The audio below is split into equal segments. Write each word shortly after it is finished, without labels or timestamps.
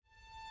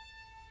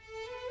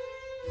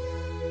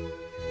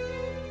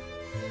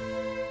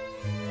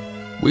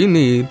We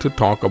need to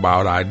talk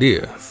about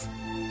ideas,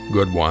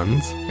 good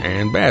ones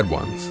and bad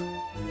ones.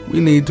 We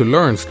need to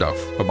learn stuff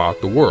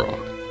about the world.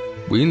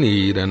 We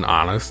need an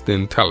honest,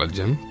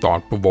 intelligent,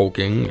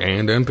 thought-provoking,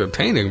 and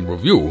entertaining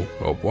review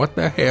of what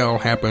the hell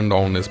happened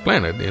on this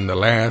planet in the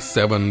last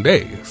 7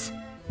 days.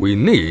 We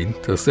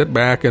need to sit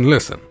back and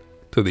listen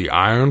to the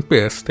Iron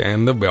Fist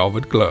and the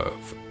Velvet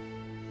Glove.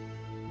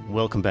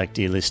 Welcome back,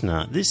 dear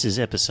listener. This is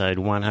episode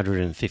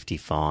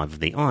 155 of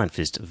the Iron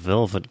Fist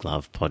Velvet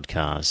Glove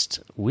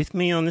podcast. With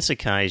me on this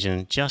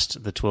occasion,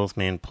 just the 12th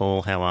man,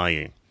 Paul. How are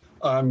you?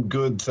 I'm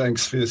good,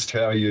 thanks, Fist.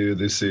 How are you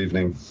this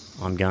evening?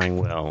 I'm going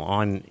well.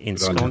 I'm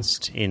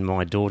ensconced in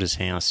my daughter's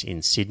house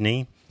in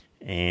Sydney.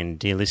 And,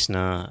 dear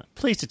listener,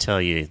 pleased to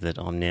tell you that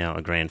I'm now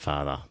a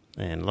grandfather.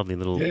 And lovely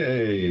little...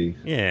 Yay!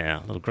 Yeah,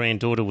 little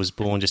granddaughter was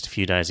born just a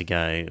few days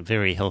ago,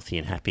 very healthy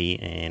and happy,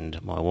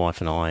 and my wife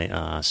and I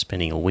are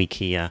spending a week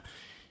here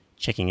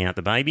checking out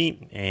the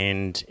baby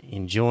and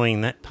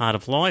enjoying that part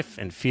of life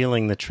and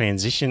feeling the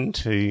transition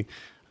to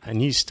a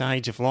new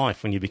stage of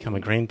life when you become a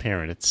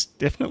grandparent. It's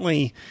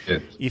definitely...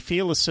 Yes. You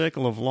feel a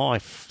circle of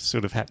life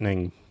sort of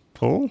happening,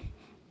 Paul?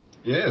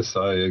 Yes,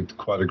 I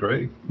quite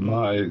agree.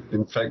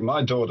 In fact,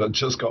 my daughter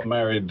just got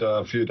married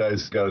a few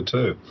days ago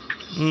too.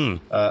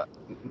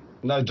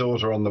 No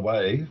daughter on the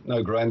way,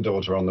 no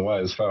granddaughter on the way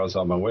as far as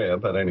I'm aware,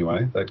 but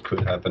anyway, that could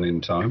happen in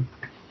time.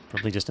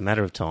 Probably just a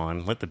matter of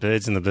time. Let the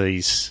birds and the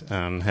bees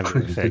have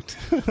an effect.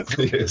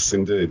 Yes,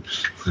 indeed.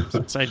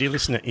 So, dear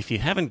listener, if you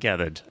haven't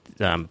gathered,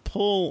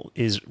 Paul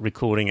is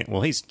recording it.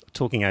 Well, he's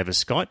talking over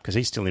Skype because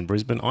he's still in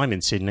Brisbane. I'm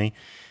in Sydney.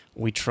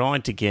 We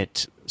tried to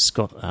get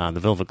Scott, the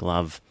Velvet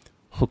Glove,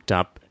 hooked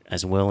up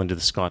as well into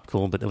the Skype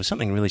call, but there was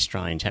something really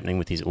strange happening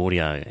with his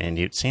audio, and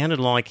it sounded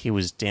like he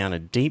was down a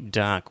deep,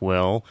 dark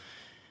well,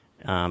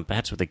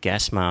 perhaps with a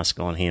gas mask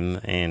on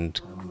him and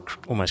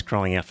almost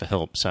crying out for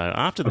help. So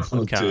after the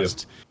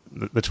podcast,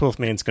 the 12th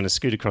man's going to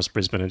scoot across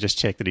Brisbane and just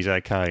check that he's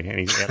okay and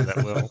he's out of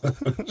that well.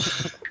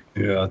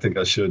 Yeah, I think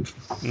I should.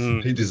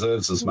 He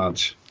deserves as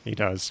much. He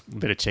does.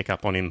 Better check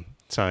up on him.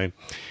 So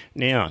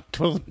now,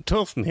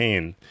 12th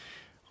man,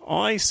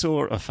 I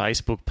saw a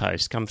Facebook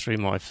post come through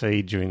my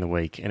feed during the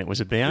week, and it was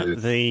about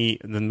the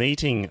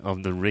meeting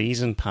of the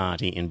Reason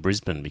Party in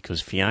Brisbane, because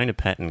Fiona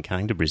Patton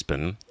came to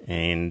Brisbane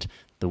and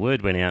the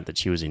word went out that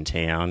she was in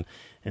town,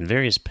 and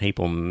various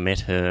people met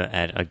her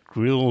at a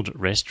grilled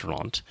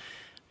restaurant.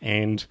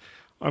 And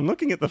I'm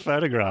looking at the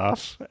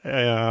photograph.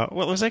 It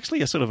was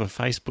actually a sort of a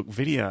Facebook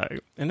video.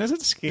 And as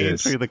it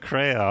scanned through the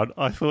crowd,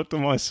 I thought to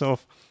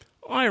myself,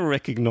 I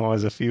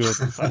recognise a few of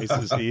the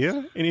faces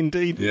here. And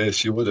indeed...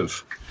 Yes, you would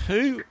have.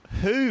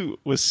 Who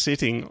was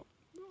sitting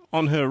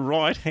on her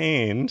right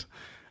hand...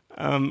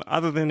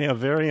 other than our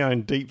very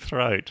own Deep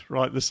Throat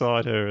right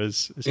beside her.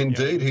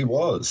 Indeed, he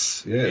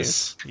was,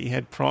 yes. He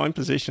had prime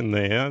position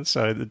there,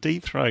 so the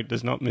Deep Throat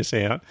does not miss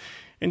out.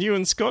 And you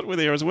and Scott were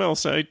there as well,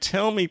 so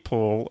tell me,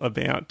 Paul,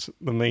 about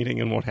the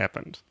meeting and what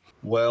happened.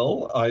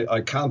 Well,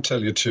 I can't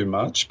tell you too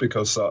much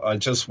because I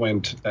just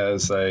went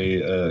as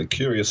a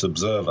curious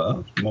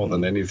observer more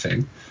than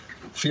anything.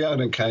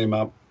 Fiona came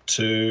up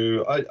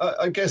to,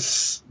 I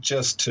guess,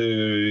 just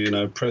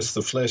to, press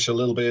the flesh a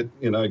little bit,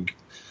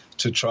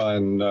 to try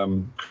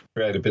and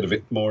create a bit of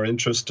more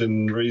interest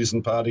in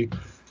Reason Party,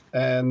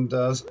 and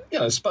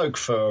spoke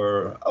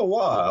for a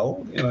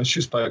while.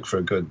 She spoke for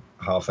a good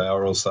half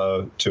hour or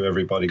so to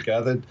everybody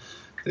gathered.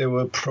 There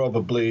were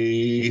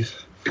probably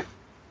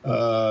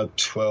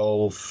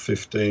 12,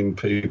 15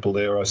 people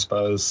there, I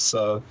suppose.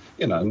 So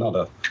not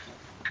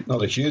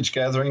a huge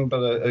gathering,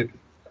 but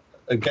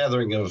a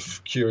gathering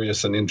of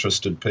curious and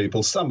interested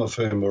people, some of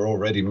whom were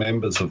already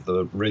members of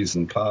the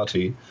Reason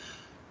Party.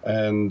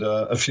 And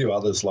a few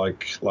others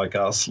like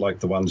us,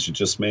 like the ones you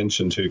just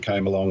mentioned, who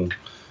came along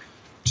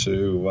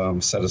to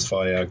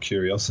satisfy our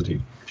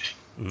curiosity.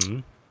 Mm-hmm.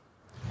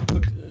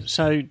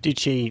 So did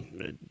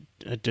she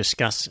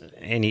discuss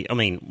any... I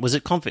mean, was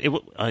it...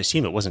 I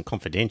assume it wasn't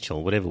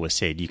confidential. Whatever was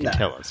said, you can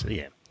tell us.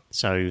 Yeah.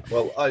 So...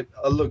 Well, I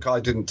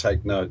didn't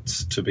take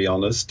notes, to be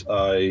honest.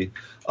 I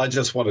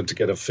just wanted to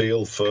get a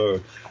feel for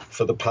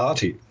the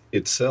party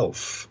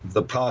itself.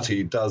 The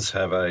party does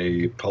have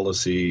a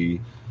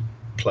policy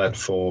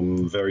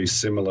platform very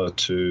similar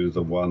to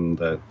the one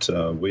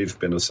that we've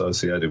been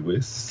associated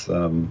with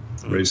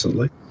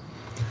recently,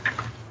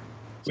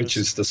 which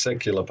is the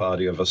Secular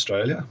Party of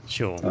Australia.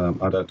 Sure.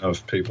 I don't know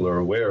if people are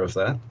aware of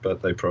that,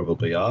 but they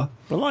probably are.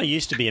 Well, I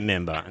used to be a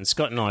member, and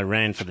Scott and I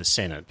ran for the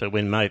Senate, but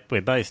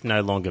we're both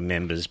no longer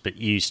members, but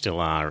you still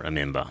are a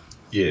member.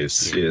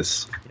 Yes,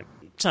 yes. Yep.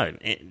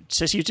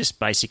 So you're just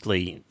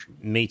basically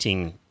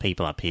meeting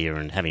people up here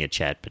and having a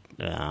chat, but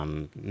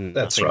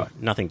that's right.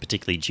 Nothing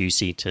particularly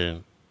juicy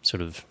to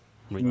sort of...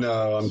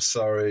 No, I'm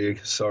sorry,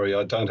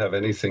 I don't have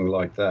anything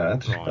like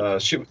that.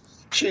 Right.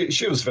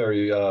 She was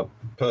very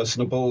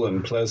personable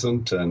and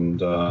pleasant and,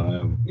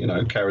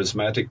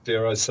 charismatic,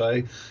 dare I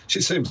say.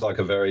 She seems like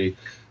a very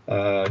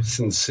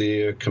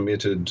sincere,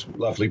 committed,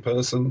 lovely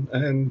person,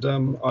 and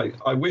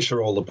I wish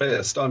her all the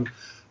best. I'm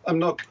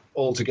not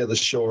altogether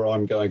sure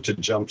I'm going to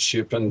jump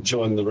ship and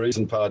join the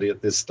Reason Party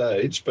at this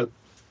stage, but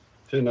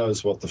who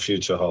knows what the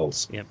future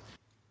holds. Yep.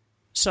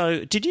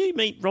 So, did you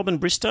meet Robin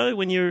Bristow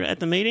when you were at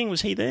the meeting?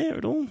 Was he there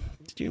at all?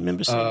 Did you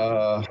remember seeing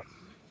him?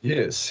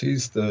 Yes,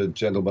 he's the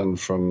gentleman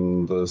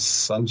from the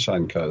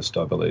Sunshine Coast,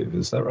 I believe.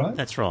 Is that right?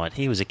 That's right.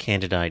 He was a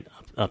candidate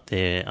up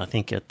there, I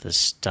think, at the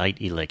state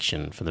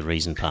election for the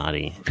Reason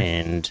Party.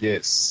 And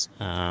yes.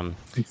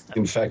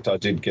 In fact, I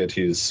did get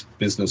his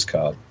business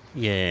card.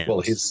 Yeah.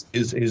 Well,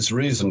 his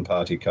Reason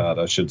Party card,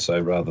 I should say,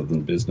 rather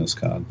than business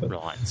card. But.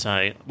 Right.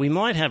 So we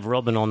might have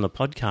Robin on the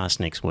podcast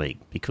next week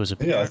because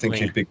apparently... Yeah, I think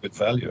he'd be good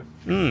value.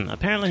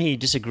 Apparently he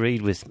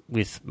disagreed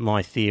with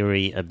my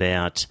theory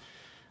about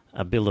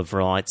a Bill of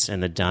Rights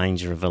and the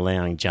danger of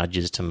allowing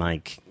judges to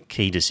make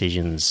key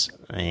decisions,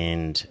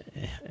 and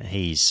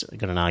he's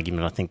got an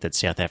argument, I think, that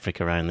South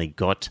Africa only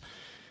got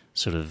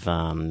sort of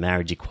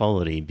marriage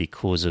equality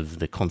because of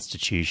the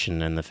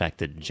Constitution and the fact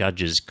that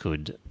judges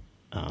could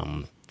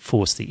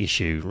force the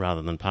issue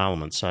rather than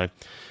Parliament. So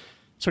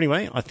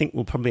anyway, I think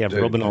we'll probably have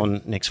Robin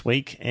on next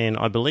week, and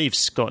I believe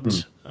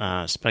Scott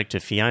spoke to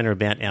Fiona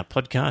about our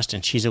podcast,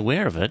 and she's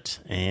aware of it.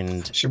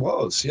 And she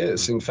was,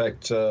 yes. In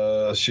fact,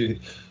 she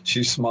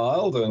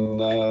smiled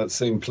and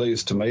seemed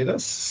pleased to meet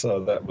us.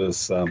 So that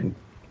was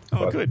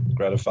quite good,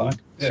 gratifying.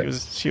 Yeah.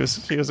 She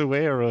was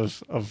aware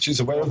of. She's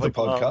aware of the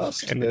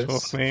podcast and the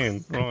Talk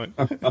Man, right?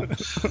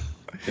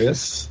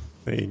 Yes.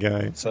 There you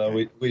go.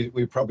 So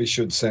we probably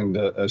should send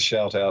a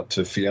shout out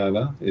to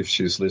Fiona if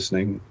she's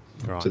listening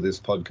to this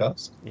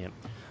podcast. Yeah.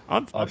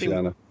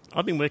 Fiona.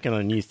 I've been working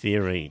on a new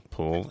theory,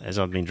 Paul, as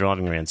I've been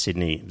driving around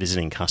Sydney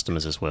visiting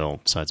customers as well.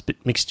 So it's a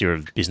bit mixture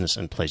of business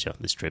and pleasure,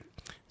 this trip.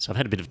 So I've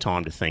had a bit of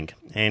time to think.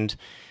 And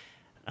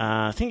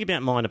think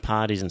about minor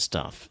parties and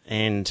stuff.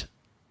 And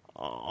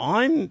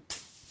I'm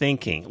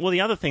thinking, well,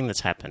 the other thing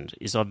that's happened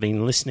is I've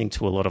been listening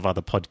to a lot of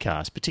other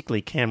podcasts,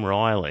 particularly Cam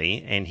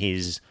Riley, and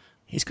he's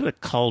got a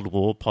Cold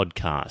War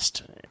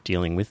podcast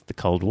dealing with the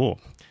Cold War.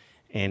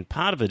 And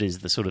part of it is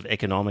the sort of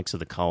economics of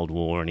the Cold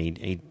War, and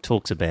he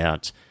talks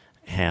about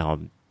how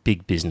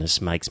big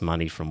business makes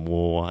money from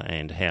war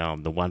and how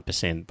the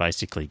 1%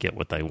 basically get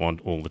what they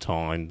want all the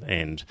time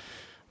and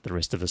the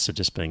rest of us are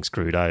just being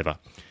screwed over.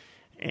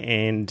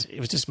 And it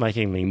was just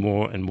making me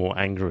more and more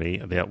angry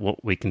about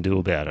what we can do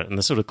about it. And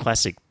the sort of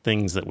classic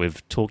things that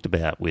we've talked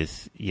about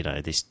with,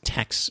 this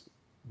tax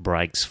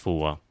breaks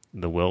for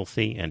the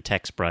wealthy and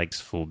tax breaks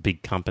for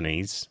big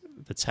companies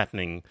that's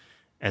happening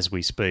as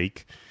we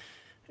speak.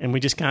 And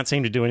we just can't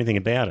seem to do anything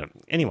about it.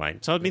 Anyway,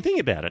 so I've been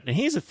thinking about it. And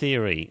here's a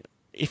theory.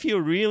 If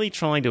you're really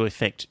trying to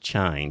effect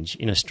change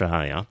in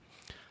Australia,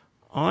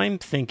 I'm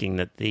thinking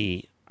that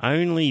the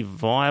only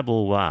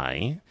viable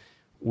way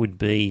would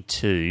be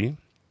to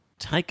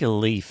take a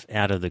leaf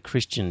out of the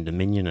Christian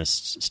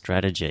dominionist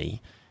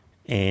strategy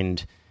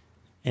and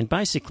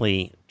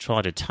basically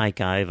try to take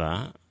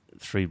over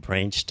through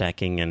branch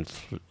stacking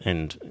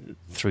and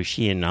through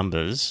sheer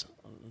numbers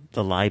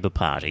the Labor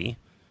Party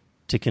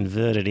to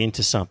convert it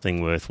into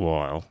something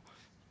worthwhile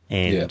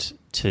and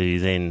to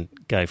then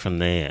go from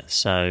there.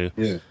 So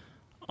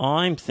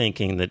I'm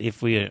thinking that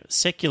if a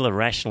secular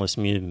rationalist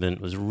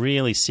movement was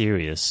really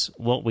serious,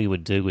 what we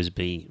would do is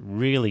be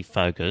really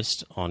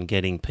focused on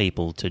getting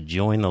people to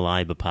join the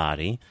Labor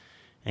Party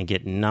and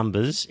get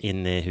numbers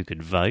in there who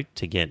could vote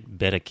to get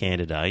better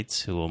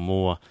candidates who are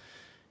more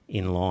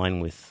in line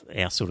with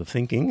our sort of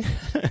thinking.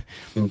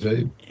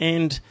 Indeed.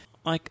 And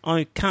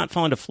I can't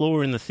find a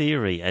flaw in the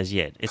theory as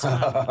yet.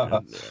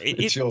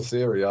 It's your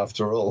theory,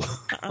 after all.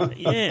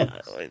 Yeah,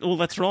 well,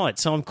 that's right.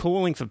 So I'm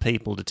calling for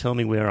people to tell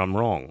me where I'm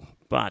wrong.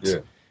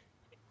 But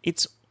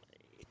it's,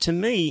 to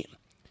me,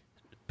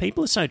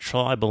 people are so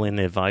tribal in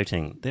their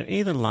voting. They're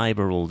either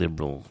Labor or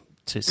Liberal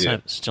to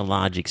such a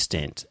large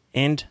extent.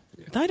 And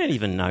they don't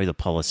even know the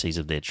policies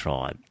of their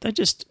tribe. They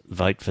just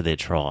vote for their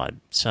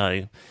tribe.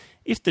 So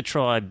if the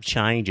tribe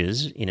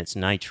changes in its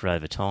nature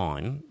over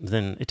time,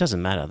 then it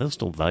doesn't matter. They'll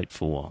still vote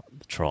for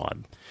the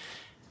tribe.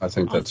 I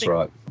think that's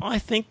right. I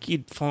think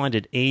you'd find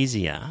it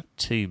easier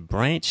to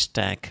branch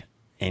stack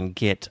and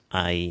get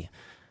a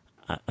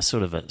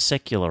sort of a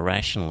secular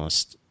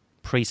rationalist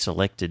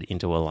pre-selected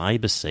into a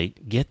Labor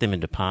seat, get them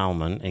into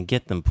Parliament and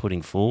get them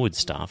putting forward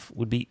stuff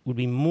would be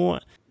more...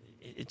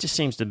 It just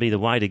seems to be the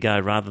way to go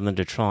rather than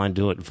to try and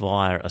do it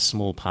via a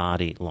small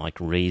party like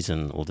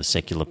Reason or the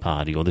Secular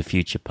Party or the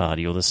Future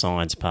Party or the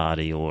Science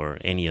Party or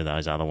any of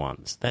those other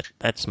ones.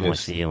 That's my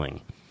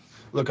feeling.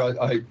 Look,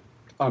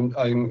 I'm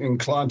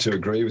inclined to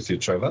agree with you,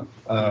 Trevor.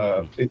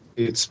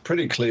 It's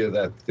pretty clear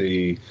that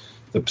the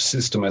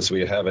system as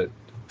we have it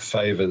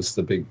favours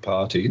the big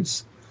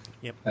parties.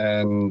 Yep.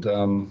 And,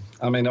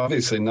 I mean,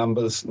 obviously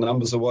numbers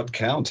are what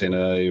count in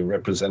a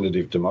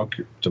representative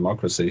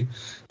democracy,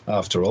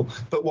 after all.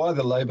 But why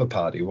the Labor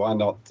Party? Why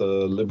not the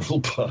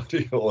Liberal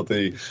Party or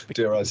the,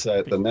 dare I say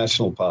it, the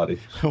National Party?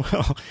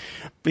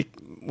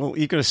 Well,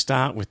 you've got to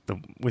start with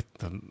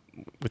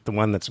the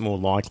one that's more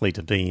likely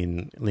to be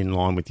in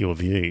line with your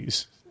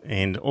views.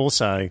 And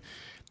also,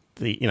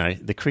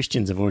 the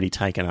Christians have already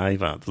taken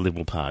over the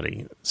Liberal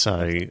Party,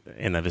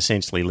 and they've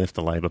essentially left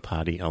the Labor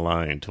Party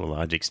alone to a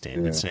large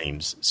extent, it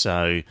seems.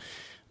 So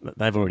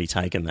they've already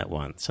taken that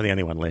one. So the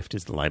only one left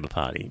is the Labor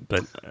Party.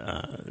 But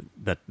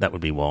that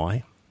would be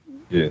why.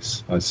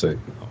 Yes, I see.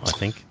 I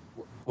think.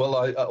 Well,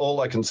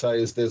 all I can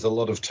say is there's a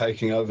lot of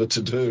taking over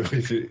to do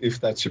if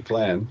that's your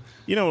plan.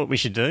 You know what we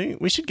should do?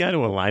 We should go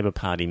to a Labor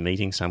Party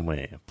meeting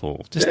somewhere,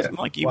 Paul. Just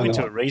like you went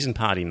to a Reason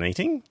Party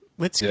meeting.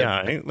 Let's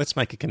go. Let's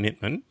make a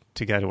commitment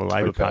to go to a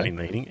Labor Party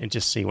meeting and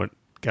just see what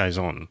goes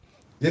on.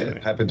 Yeah,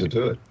 happy to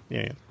do it.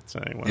 Yeah. So,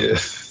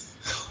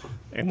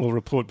 and we'll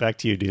report back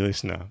to you, dear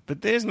listener.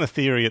 But there's the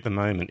theory at the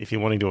moment, if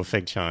you're wanting to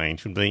affect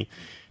change, would be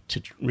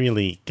to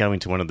really go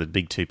into one of the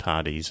big two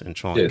parties and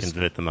try and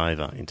convert them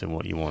over into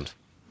what you want.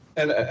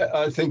 And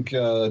I think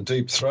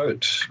Deep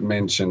Throat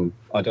mentioned,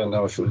 I don't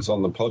know if it was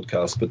on the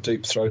podcast, but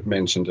Deep Throat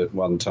mentioned at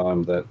one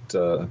time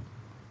that,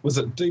 was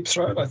it Deep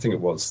Throat? I think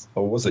it was.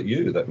 Or was it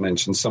you that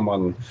mentioned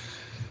someone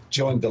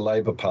joined the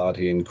Labor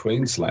Party in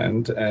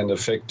Queensland and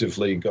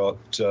effectively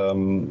got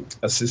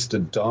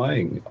assisted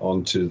dying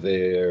onto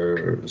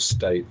their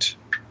state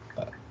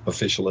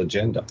official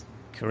agenda?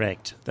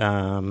 Correct.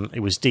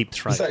 It was Deep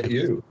Throat. Was that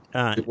you?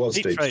 It was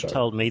Deep Throat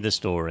told me the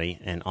story,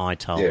 and I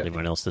told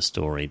everyone else the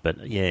story. But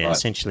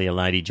essentially, a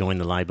lady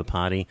joined the Labor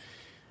Party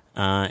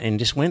and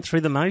just went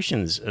through the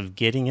motions of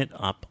getting it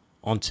up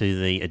onto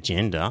the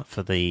agenda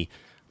for the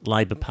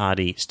Labor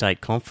Party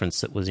state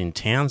conference that was in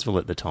Townsville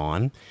at the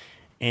time.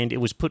 And it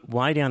was put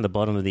way down the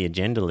bottom of the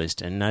agenda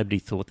list, and nobody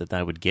thought that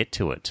they would get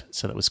to it.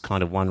 So that was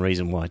kind of one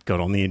reason why it got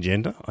on the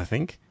agenda, I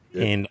think.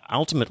 Yeah. And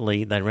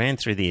ultimately, they ran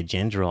through the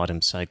agenda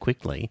items so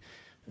quickly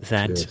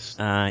that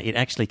it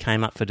actually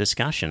came up for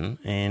discussion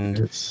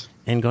and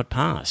got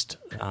passed,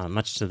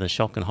 much to the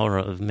shock and horror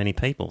of many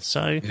people.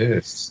 So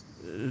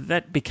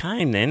that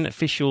became then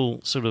official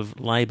sort of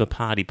Labor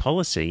Party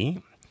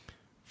policy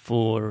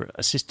for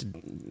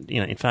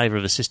in favour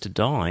of assisted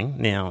dying.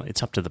 Now,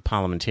 it's up to the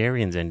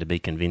parliamentarians then to be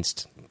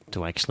convinced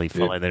to actually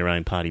follow their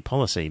own party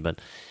policy, but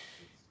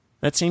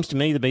that seems to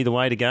me to be the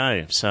way to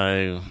go.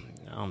 So,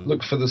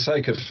 look, for the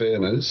sake of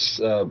fairness,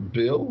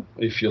 Bill,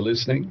 if you're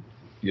listening,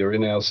 you're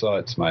in our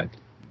sights, mate.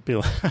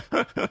 Bill.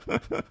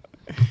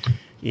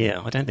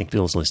 Yeah, I don't think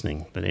Bill's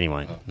listening, but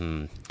anyway.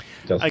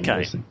 Okay.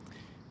 Listen.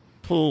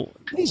 Paul,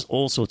 there's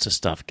all sorts of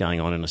stuff going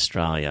on in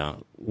Australia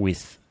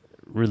with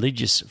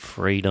religious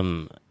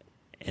freedom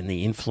and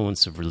the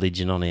influence of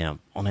religion on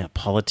our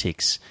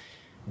politics.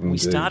 Indeed. We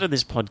started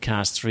this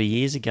podcast 3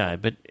 years ago,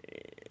 but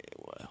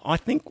I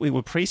think we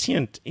were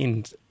prescient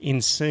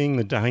in seeing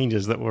the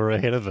dangers that were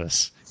ahead of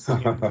us.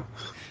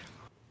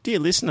 Dear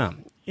listener,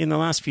 in the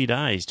last few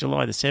days,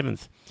 July the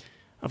 7th,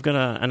 I've got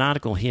an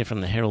article here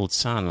from the Herald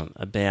Sun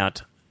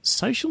about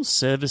Social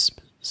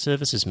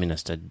Services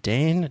Minister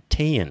Dan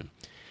Tehan.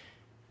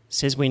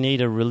 Says we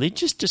need a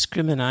Religious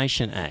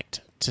Discrimination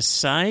Act to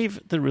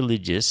save the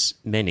religious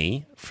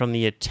many from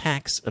the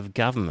attacks of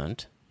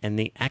government and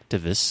the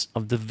activists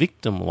of the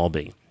victim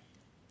lobby.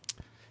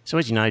 So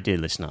as you know, dear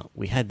listener,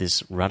 we had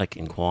this Ruddock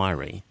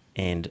inquiry,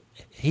 and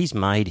he's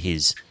made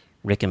his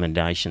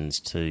recommendations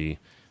to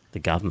the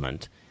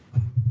government.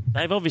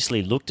 They've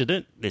obviously looked at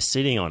it, they're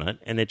sitting on it,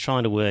 and they're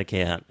trying to work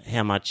out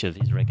how much of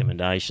his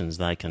recommendations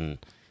they can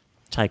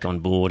take on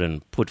board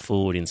and put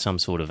forward in some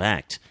sort of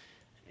act.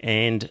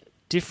 And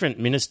different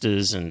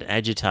ministers and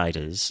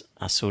agitators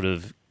are sort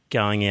of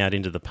going out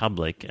into the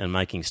public and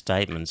making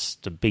statements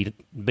to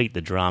beat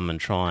the drum and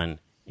try and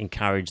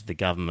encourage the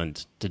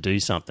government to do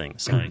something.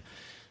 So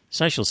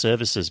Social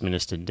Services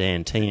Minister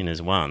Dan Tehan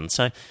is one.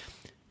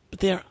 But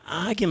their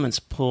arguments,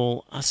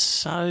 Paul, are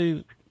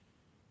so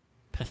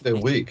pathetic. They're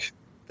weak.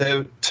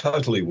 They're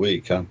totally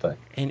weak, aren't they?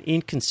 And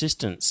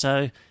inconsistent.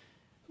 So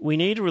we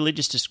need a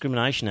Religious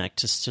Discrimination Act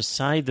to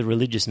save the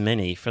religious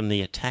many from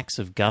the attacks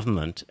of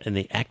government and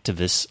the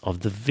activists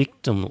of the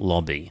victim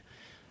lobby.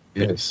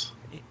 Yes.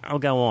 But I'll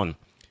go on.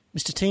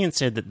 Mr. Tehan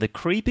said that the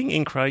creeping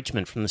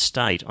encroachment from the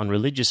state on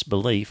religious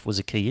belief was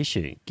a key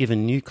issue,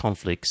 given new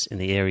conflicts in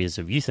the areas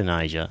of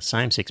euthanasia,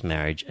 same-sex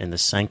marriage and the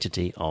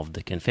sanctity of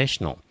the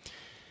confessional.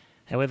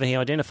 However, he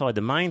identified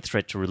the main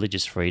threat to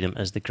religious freedom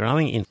as the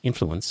growing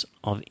influence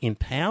of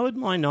empowered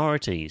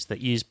minorities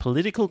that use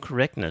political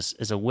correctness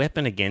as a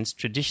weapon against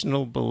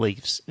traditional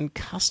beliefs and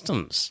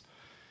customs.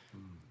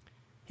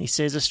 He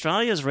says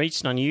Australia has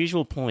reached an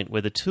unusual point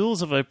where the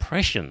tools of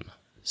oppression,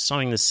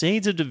 sowing the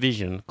seeds of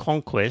division,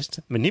 conquest,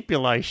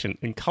 manipulation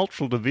and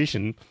cultural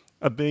division,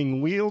 are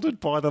being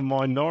wielded by the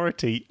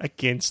minority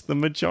against the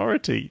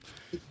majority.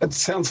 It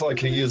sounds like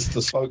he is the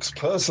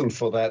spokesperson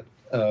for that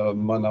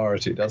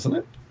minority, doesn't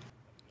it?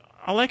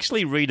 I'll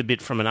actually read a bit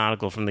from an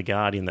article from The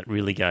Guardian that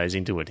really goes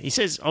into it. He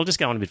says, I'll just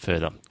go on a bit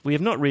further. We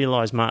have not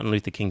realised Martin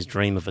Luther King's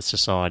dream of a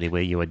society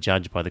where you are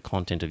judged by the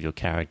content of your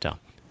character,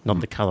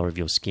 not the colour of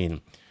your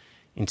skin.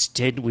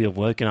 Instead, we have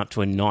woken up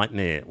to a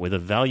nightmare where the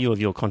value of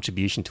your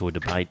contribution to a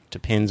debate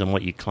depends on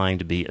what you claim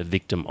to be a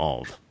victim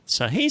of.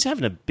 So he's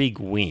having a big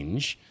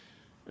whinge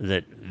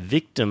that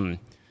victim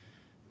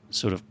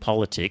sort of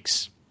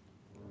politics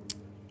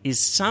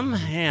is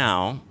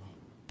somehow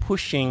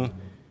pushing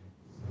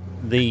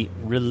the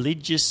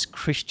religious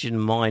Christian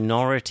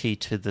minority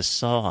to the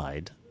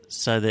side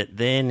so that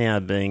they're now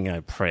being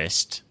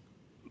oppressed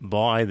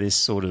by this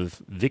sort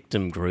of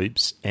victim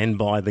groups and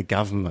by the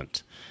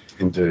government.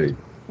 Indeed.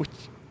 Which,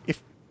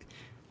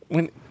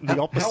 when the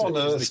opposite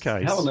is the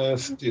case. How on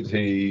earth did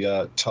he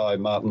tie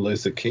Martin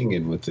Luther King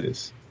in with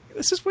this?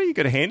 This is where you've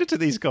got to hand it to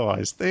these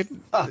guys. They've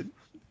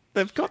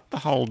got the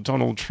whole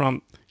Donald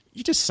Trump.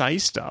 You just say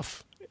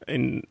stuff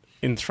and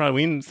throw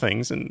in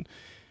things, and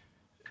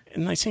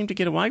they seem to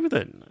get away with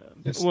it.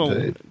 Yes, well,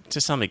 indeed. to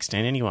some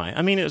extent anyway.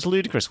 I mean, it was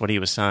ludicrous what he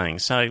was saying.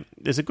 So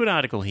there's a good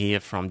article here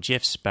from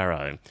Jeff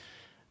Sparrow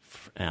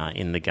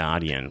in The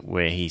Guardian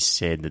where he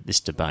said that this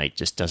debate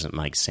just doesn't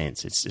make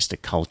sense. It's just a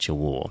culture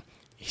war.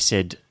 He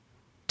said,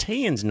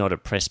 Tian's not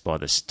oppressed by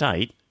the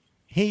state.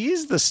 He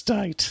is the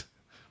state,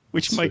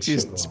 which makes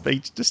his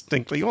speech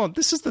distinctly odd.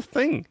 This is the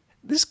thing.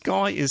 This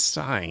guy is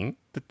saying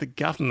that the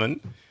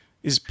government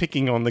is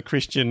picking on the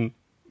Christian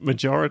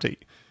majority.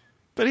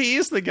 But he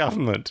is the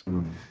government.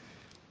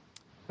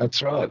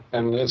 That's right.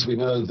 And as we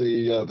know,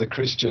 the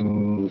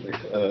Christian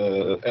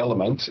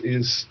element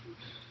is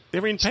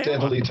They're in power.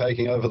 steadily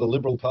taking over the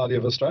Liberal Party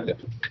of Australia.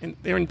 And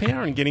they're in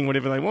power and getting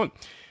whatever they want.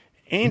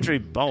 Andrew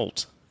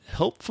Bolt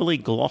helpfully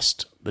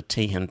glossed the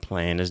Tian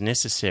plan as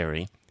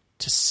necessary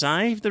to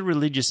save the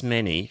religious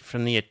many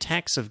from the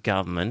attacks of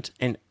government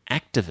and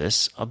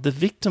activists of the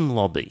victim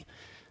lobby.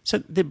 So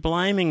they're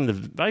blaming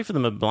both of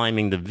them are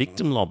blaming the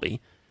victim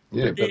lobby.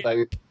 Yeah, but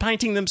they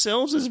painting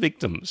themselves as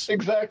victims.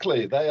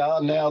 exactly. They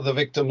are now the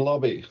victim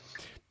lobby.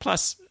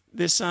 Plus,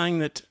 they're saying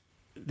that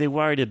they're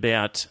worried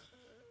about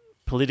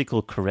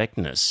political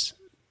correctness,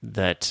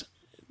 that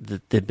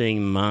they're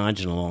being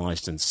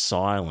marginalised and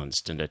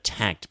silenced and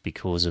attacked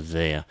because of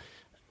their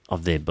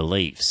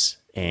beliefs.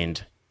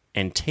 And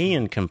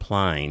Tian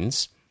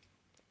complains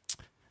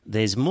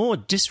there's more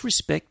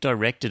disrespect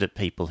directed at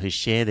people who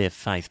share their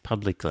faith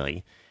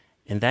publicly,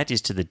 and that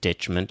is to the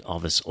detriment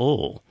of us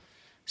all.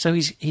 So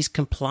he's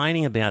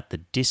complaining about the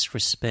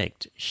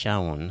disrespect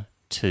shown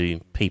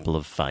to people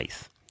of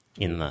faith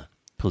in the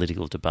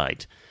political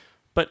debate.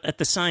 But at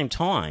the same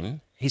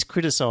time, he's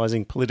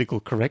criticising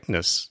political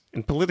correctness,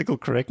 and political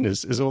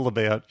correctness is all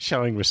about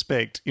showing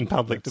respect in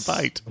public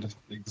debate.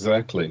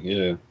 Exactly,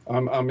 yeah.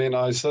 I mean,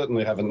 I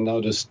certainly haven't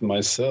noticed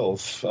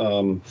myself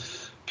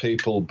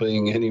people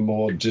being any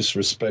more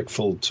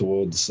disrespectful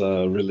towards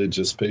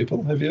religious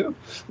people. Have you?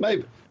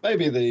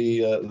 Maybe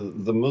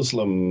the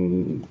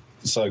Muslim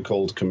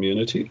so-called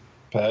community,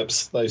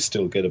 perhaps they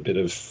still get a bit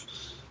of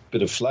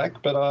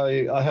flack, but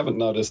I haven't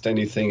noticed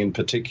anything in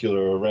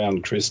particular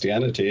around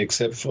Christianity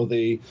except for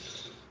the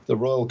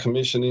Royal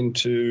Commission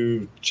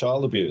into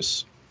child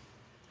abuse.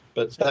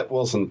 But that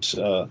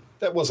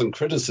wasn't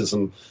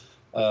criticism,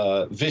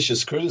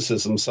 vicious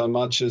criticism, so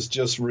much as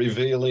just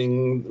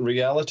revealing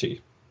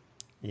reality.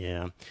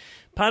 Yeah,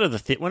 part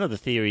of one of the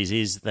theories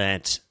is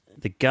that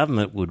the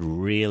government would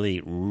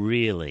really,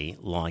 really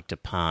like to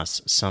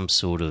pass some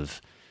sort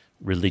of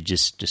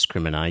Religious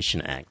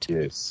Discrimination Act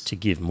to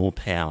give more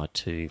power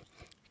to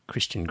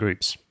Christian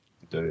groups.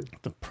 Indeed.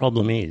 The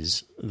problem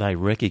is they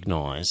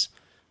recognise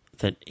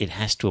that it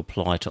has to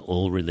apply to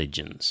all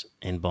religions,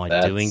 and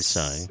by doing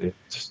so,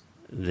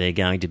 they're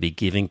going to be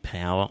giving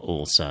power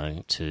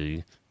also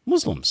to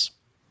Muslims.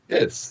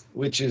 Yes,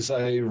 which is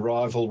a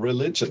rival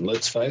religion,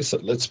 let's face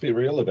it. Let's be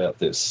real about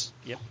this.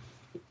 Yep.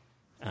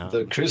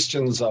 The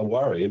Christians are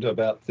worried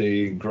about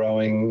the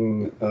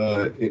growing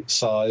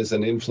size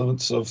and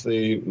influence of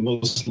the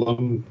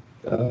Muslim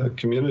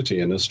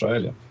community in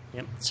Australia.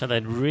 Yep. So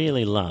they'd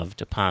really love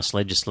to pass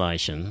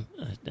legislation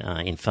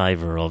in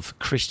favour of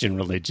Christian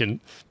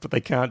religion, but they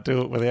can't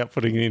do it without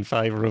putting it in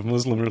favour of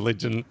Muslim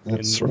religion.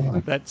 That's and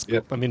right. That's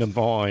put them in a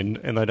bind,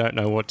 and they don't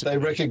know what to do. They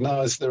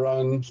recognise their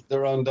own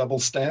double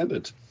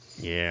standard.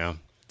 Yeah.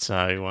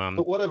 So,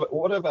 but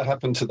whatever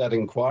happened to that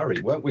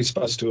inquiry? Weren't we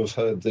supposed to have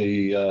heard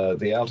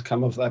the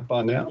outcome of that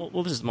by now?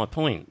 Well, this is my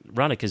point.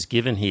 Ruddock has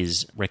given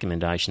his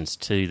recommendations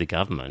to the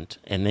government,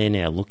 and they're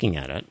now looking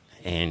at it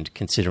and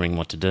considering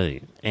what to do.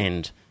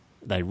 And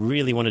they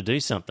really want to do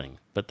something,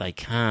 but they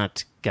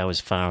can't go as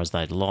far as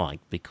they'd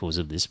like because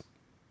of this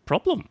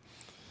problem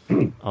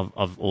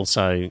of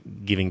also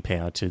giving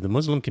power to the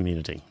Muslim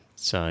community.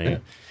 So... Yeah.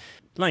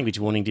 Language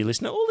warning, dear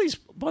listener.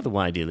 By the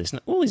way, dear listener,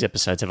 all these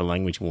episodes have a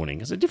language warning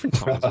because at different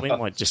times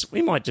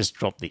we might just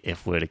drop the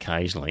F word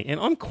occasionally. And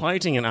I'm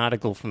quoting an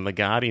article from The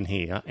Guardian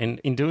here,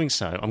 and in doing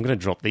so, I'm going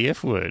to drop the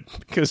F word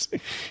because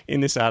in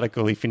this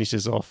article he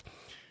finishes off,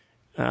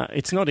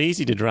 it's not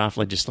easy to draft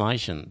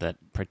legislation that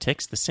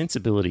protects the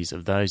sensibilities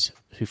of those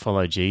who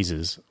follow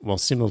Jesus while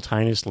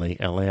simultaneously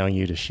allowing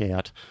you to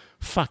shout,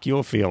 "Fuck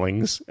your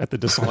feelings" at the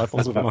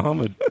disciples of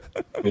Muhammad.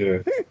 Yeah,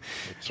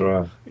 that's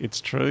right. It's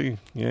true.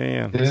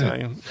 Yeah.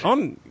 So,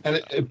 and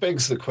it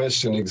begs the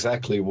question: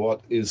 exactly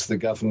what is the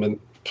government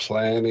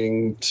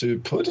planning to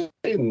put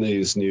in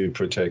these new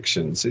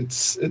protections?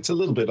 It's a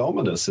little bit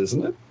ominous,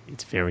 isn't it?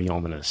 It's very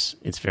ominous.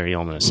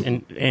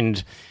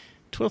 And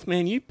 12th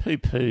Man, you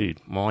poo-pooed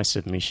my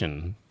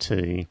submission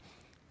to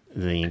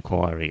the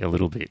inquiry a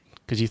little bit.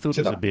 Because you thought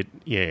it was a bit,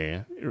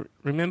 yeah.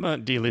 Remember,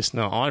 dear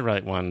listener, I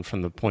wrote one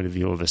from the point of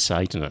view of a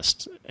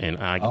Satanist and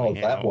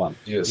arguing that one.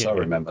 Yes, I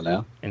remember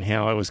now. And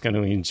how I was going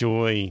to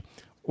enjoy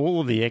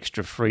all of the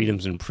extra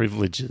freedoms and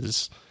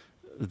privileges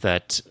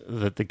that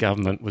the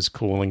government was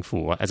calling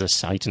for as a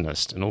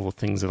Satanist and all the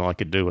things that I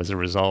could do as a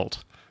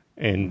result.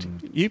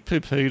 And you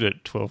poo-pooed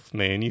it, 12th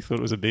man. You thought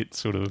it was a bit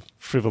sort of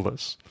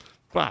frivolous.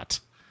 But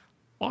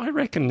I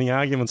reckon the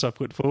arguments I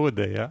put forward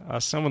there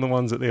are some of the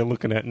ones that they're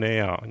looking at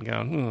now and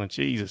going, oh,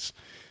 Jesus,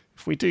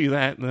 if we do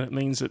that, then it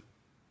means that,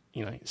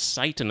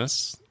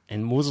 Satanists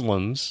and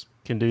Muslims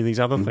can do these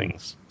other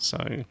things. So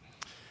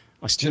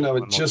I still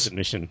want my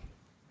submission.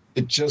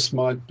 It just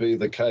might be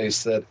the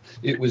case that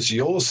it was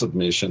your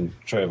submission,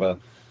 Trevor,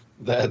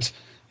 that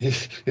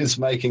is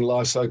making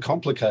life so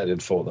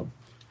complicated for them.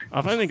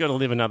 I've only got to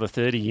live another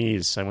 30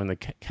 years, so when the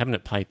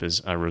cabinet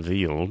papers are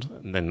revealed,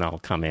 then they'll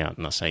come out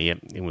and I'll say, yep,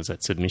 it was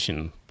that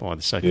submission by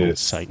the so-called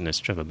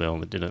Satanist Trevor Bell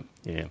that did it.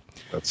 Yeah.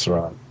 That's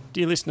right.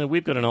 Dear listener,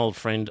 we've got an old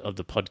friend of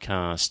the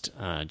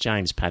podcast,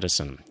 James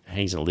Patterson.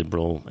 He's a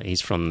Liberal.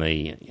 He's from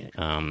the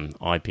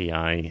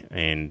IPA,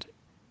 and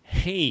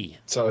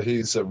So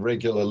he's a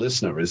regular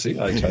listener, is he?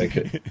 I take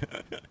it.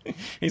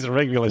 He's a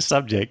regular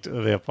subject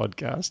of our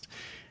podcast.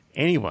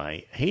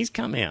 Anyway, he's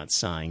come out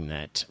saying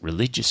that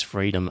religious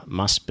freedom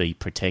must be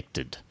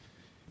protected.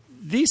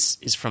 This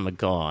is from a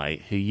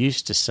guy who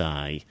used to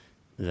say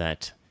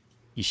that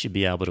you should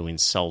be able to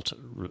insult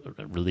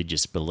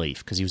religious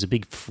belief because he was a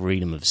big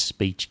freedom of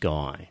speech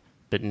guy.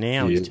 But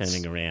now he's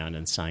turning around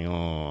and saying,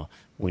 oh,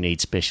 we need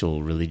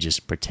special religious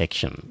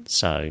protection.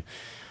 So,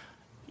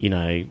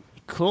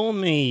 call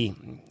me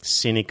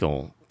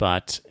cynical,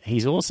 but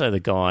he's also the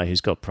guy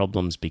who's got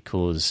problems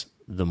because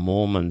the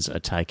Mormons are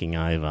taking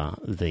over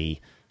the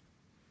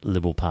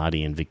Liberal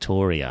Party in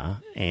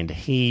Victoria, and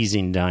he's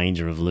in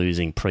danger of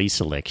losing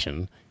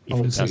pre-selection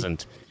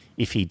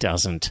if he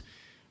doesn't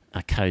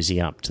cozy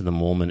up to the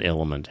Mormon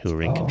element who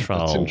are in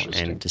control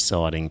and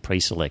deciding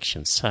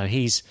pre-selection. So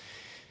he's,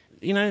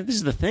 this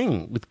is the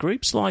thing with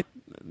groups like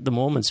the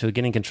Mormons who are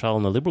getting control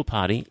in the Liberal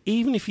Party.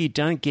 Even if you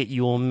don't get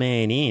your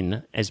man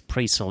in as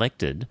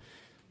pre-selected,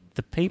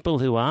 the people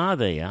who are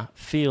there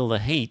feel the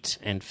heat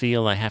and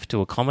feel they have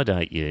to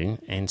accommodate you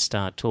and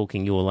start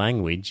talking your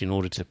language in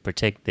order to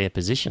protect their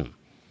position.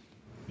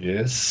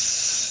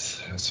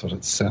 Yes, that's what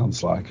it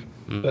sounds like.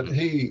 Mm-hmm. But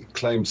he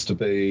claims to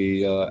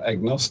be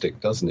agnostic,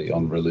 doesn't he,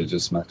 on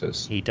religious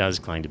matters? He does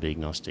claim to be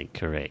agnostic,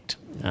 correct.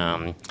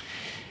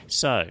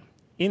 So,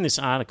 in this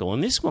article,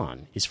 and this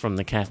one is from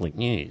the Catholic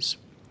News,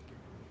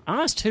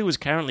 asked who was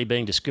currently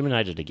being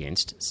discriminated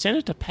against,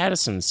 Senator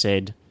Patterson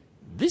said,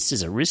 "This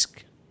is a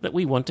risk that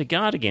we want to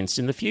guard against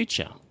in the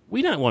future.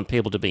 We don't want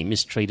people to be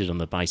mistreated on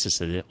the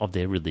basis of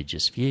their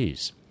religious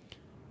views."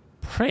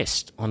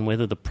 Pressed on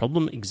whether the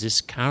problem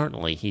exists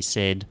currently, he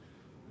said,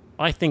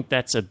 "I think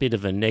that's a bit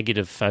of a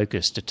negative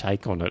focus to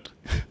take on it."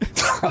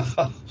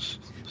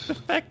 The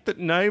fact that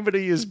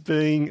nobody is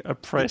being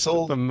oppressed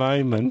at the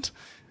moment.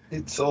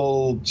 It's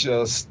all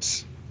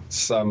just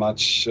so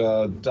much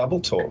double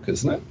talk,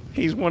 isn't it?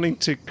 He's wanting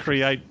to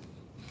create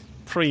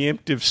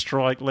preemptive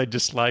strike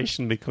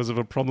legislation because of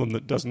a problem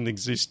that doesn't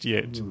exist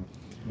yet.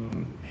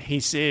 He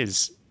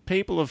says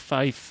people of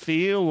faith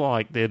feel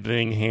like they're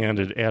being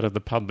hounded out of the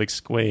public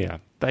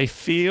square. They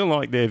feel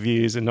like their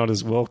views are not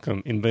as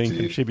welcome in being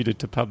contributed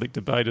to public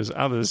debate as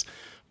others.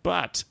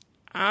 But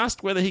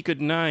asked whether he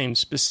could name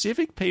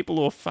specific people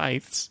or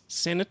faiths,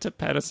 Senator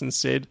Patterson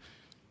said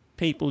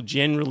people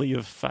generally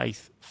of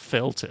faith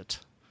felt it.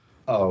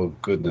 Oh,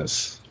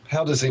 goodness.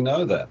 How does he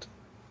know that?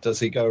 Does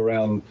he go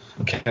around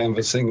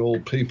canvassing all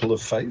people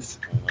of faith?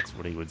 Well, that's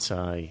what he would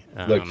say.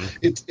 Look,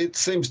 it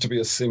seems to be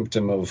a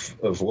symptom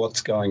of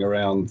what's going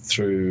around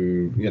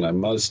through,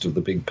 most of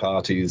the big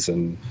parties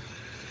and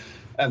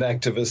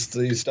activists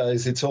these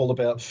days. It's all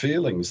about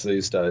feelings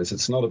these days.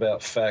 It's not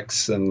about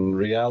facts and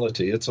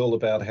reality. It's all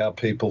about how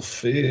people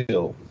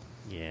feel.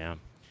 Yeah.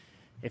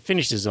 It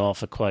finishes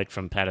off a quote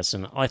from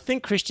Patterson. "I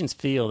think Christians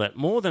feel that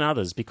more than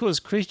others because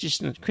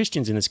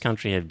Christians in this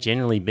country have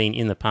generally been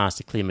in the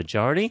past a clear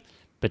majority,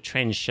 but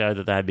trends show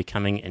that they are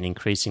becoming an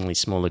increasingly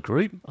smaller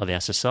group of our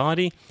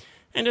society,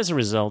 and as a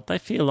result, they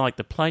feel like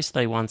the place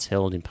they once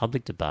held in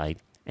public debate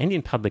and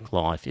in public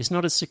life is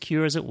not as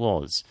secure as it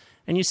was,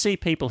 and you see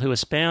people who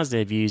espouse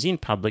their views in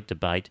public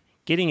debate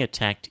getting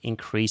attacked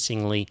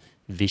increasingly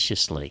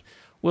viciously."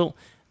 Well,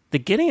 the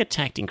getting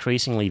attacked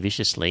increasingly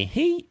viciously,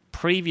 he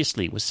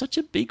previously was such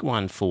a big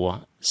one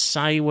for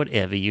say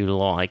whatever you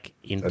like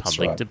in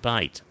public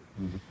debate.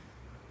 Mm-hmm.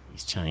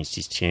 He's changed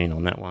his tune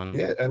on that one.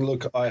 Yeah, and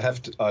look, I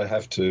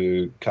have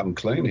to come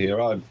clean here.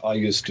 I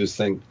used to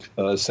think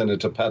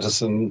Senator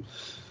Patterson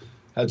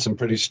had some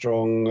pretty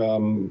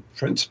strong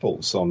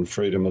principles on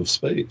freedom of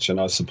speech, and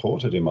I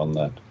supported him on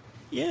that.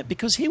 Yeah,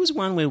 because he was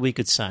one where we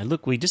could say,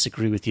 look, we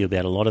disagree with you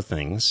about a lot of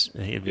things.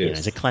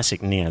 He's a classic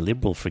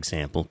neoliberal, for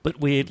example, but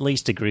we at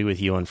least agree with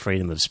you on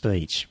freedom of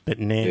speech. But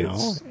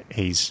now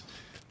he's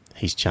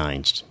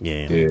changed.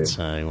 Yeah.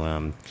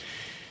 So,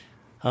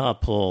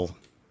 Paul,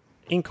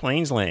 in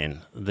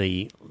Queensland,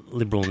 the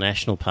Liberal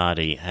National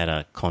Party had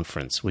a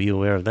conference. Were you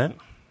aware of that?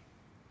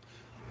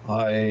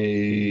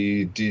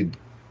 I did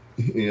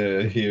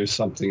hear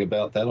something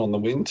about that on the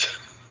wind.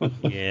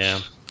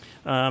 Yeah.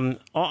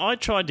 I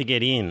tried to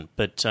get in,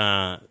 but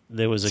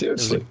there was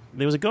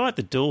a guy at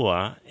the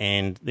door,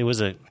 and there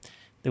was a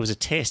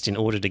test in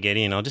order to get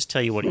in. I'll just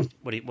tell you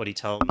what he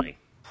told me.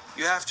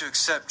 You have to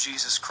accept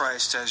Jesus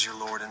Christ as your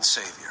Lord and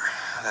Savior.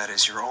 That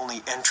is your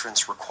only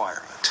entrance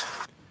requirement.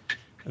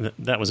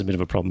 That was a bit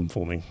of a problem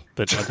for me,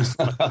 but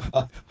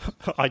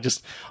I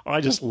just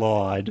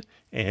lied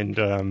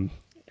and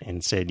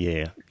said,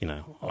 yeah,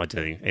 I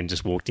do, and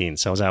just walked in.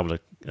 So I was able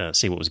to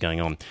see what was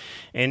going on,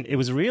 and it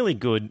was really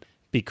good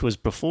because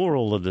before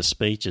all of the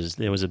speeches,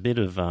 there was a bit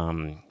of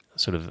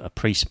sort of a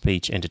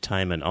pre-speech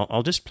entertainment.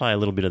 I'll just play a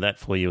little bit of that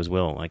for you as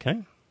well,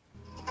 okay?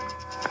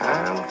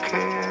 I don't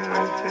care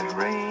if it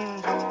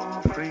rains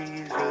or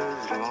freezes,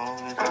 as long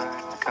as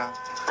I got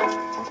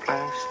a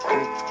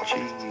plastic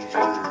Jesus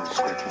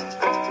sitting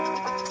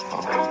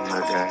on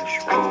the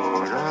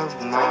dashboard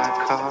of my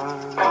car.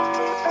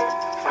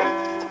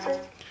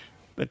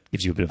 That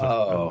gives you a bit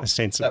of a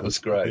sense of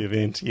the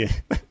event. Yeah,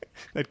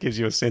 that gives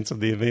you a sense of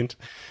the event.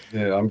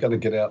 Yeah, I'm going to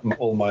get out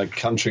all my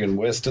country and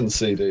western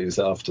CDs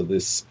after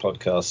this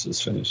podcast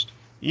is finished.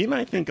 You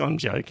may think I'm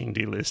joking,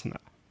 dear listener,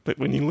 but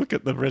when you look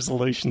at the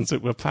resolutions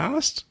that were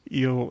passed,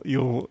 you'll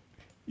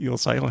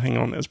say, "Oh, hang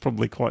on, that's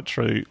probably quite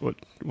true."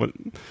 What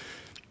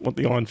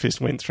the Iron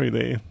Fist went through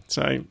there.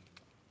 So,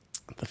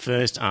 the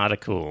first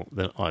article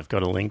that I've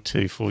got a link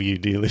to for you,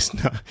 dear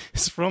listener,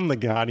 is from The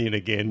Guardian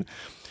again,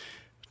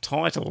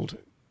 titled,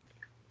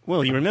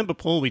 well, you remember,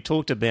 Paul, we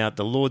talked about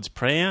the Lord's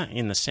Prayer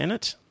in the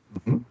Senate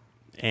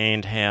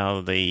and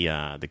how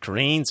the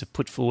Greens have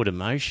put forward a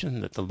motion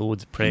that the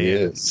Lord's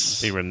Prayer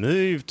be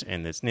removed,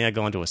 and it's now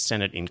gone to a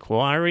Senate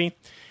inquiry.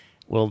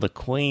 Well, the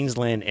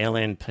Queensland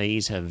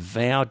LNPs have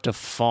vowed to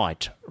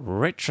fight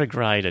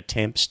retrograde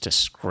attempts to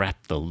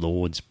scrap the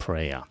Lord's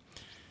Prayer.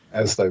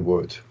 As they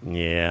would.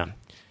 Yeah.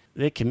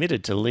 They're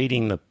committed to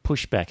leading the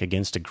pushback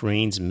against a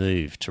Greens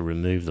move to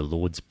remove the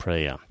Lord's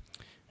Prayer.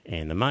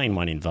 And the main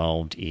one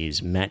involved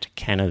is Matt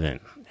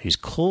Canavan, who's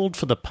called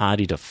for the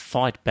party to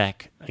fight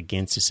back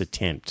against this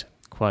attempt.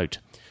 Quote,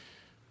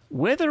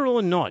 "Whether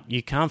or not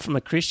you come from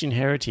a Christian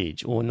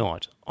heritage or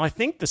not, I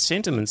think the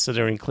sentiments that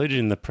are included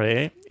in the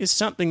prayer is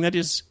something that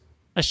is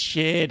a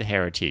shared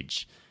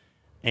heritage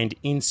and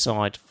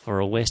insight for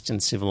a Western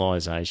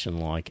civilization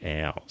like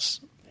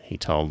ours," he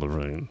told the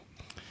room.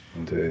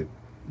 Indeed.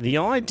 The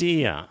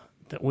idea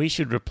that we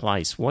should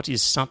replace what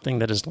is something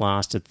that has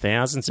lasted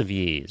thousands of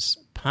years,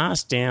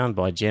 passed down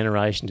by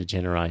generation to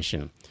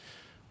generation,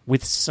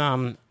 with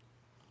some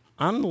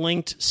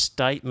unlinked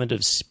statement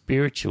of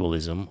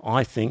spiritualism,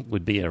 I think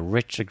would be a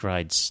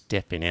retrograde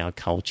step in our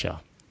culture.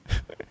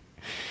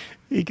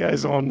 He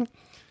goes on,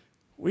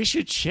 "We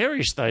should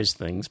cherish those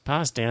things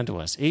passed down to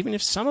us, even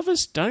if some of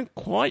us don't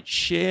quite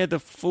share the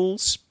full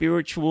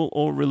spiritual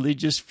or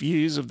religious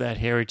views of that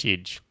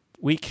heritage.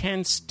 We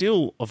can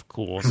still, of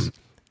course,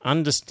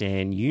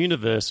 understand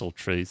universal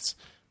truths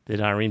that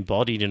are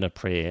embodied in a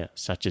prayer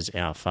such as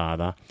Our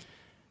Father,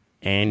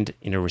 and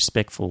in a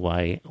respectful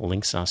way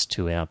links us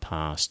to our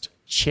past,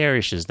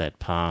 cherishes that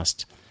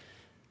past,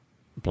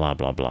 blah,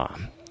 blah, blah."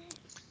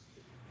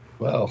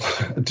 Well,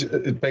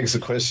 it begs the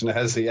question,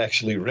 has he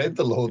actually read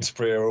the Lord's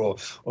Prayer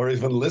or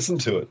even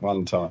listened to it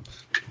one time?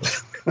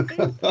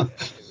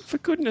 For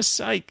goodness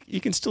sake,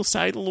 you can still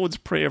say the Lord's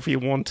Prayer if you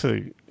want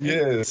to.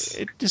 Yes.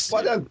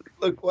 Why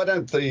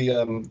don't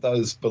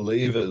those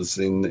believers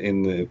in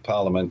the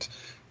Parliament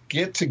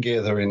get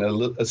together in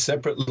a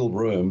separate little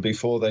room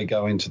before they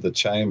go into the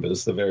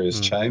chambers, the various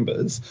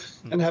chambers,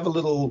 and have a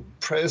little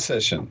prayer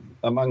session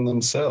among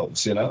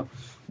themselves,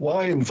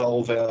 Why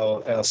involve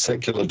our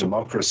secular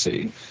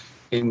democracy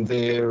in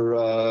their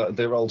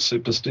old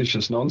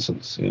superstitious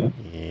nonsense, Yeah,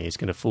 it's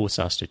going to force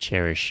us to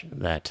cherish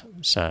that.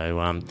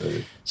 So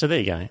there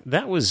you go.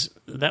 That was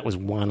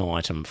one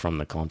item from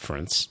the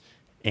conference.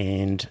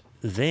 And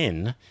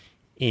then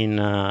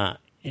I've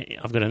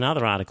got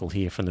another article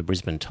here from the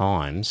Brisbane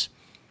Times.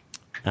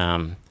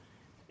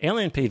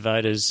 LNP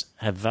voters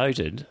have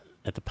voted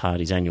at the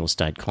party's annual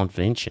state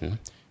convention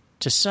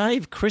to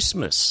save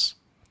Christmas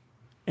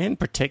and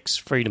protects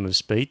freedom of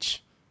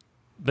speech,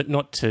 but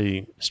not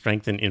to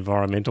strengthen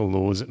environmental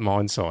laws at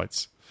mine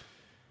sites.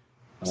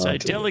 So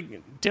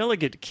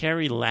Delegate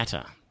Kerry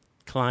Latter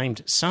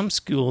claimed some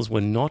schools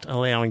were not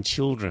allowing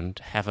children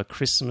to have a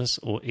Christmas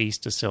or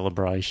Easter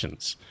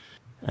celebrations.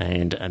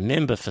 And a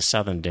member for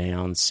Southern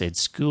Downs said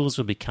schools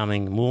were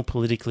becoming more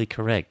politically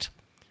correct.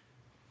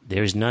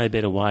 "There is no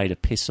better way to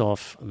piss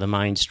off the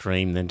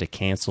mainstream than to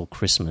cancel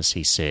Christmas,"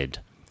 he said.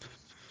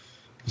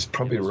 He's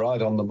probably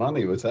right on the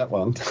money with that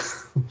one.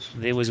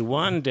 There was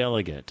one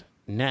delegate,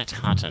 Nat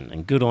Hutton,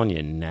 and good on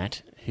you,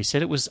 Nat, who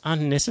said it was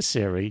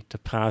unnecessary to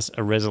pass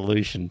a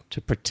resolution to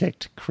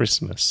protect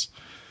Christmas.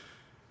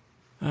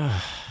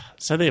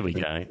 So there we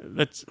go.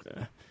 That's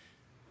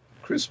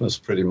Christmas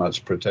pretty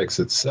much protects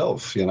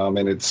itself.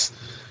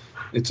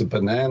 It's a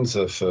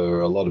bonanza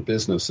for a lot of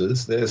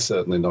businesses. They're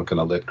certainly not going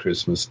to let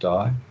Christmas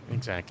die.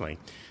 Exactly.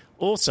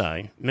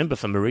 Also, member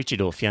for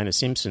Maroochydore, Fiona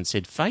Simpson,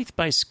 said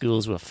faith-based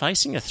schools were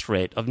facing a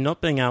threat of not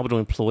being able to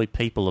employ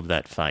people of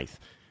that faith.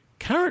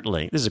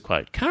 Currently, this is a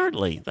quote,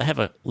 currently they have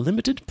a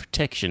limited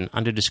protection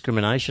under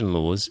discrimination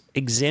laws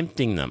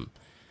exempting them.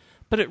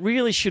 But it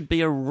really should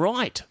be a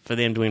right for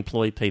them to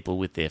employ people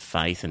with their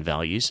faith and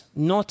values,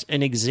 not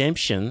an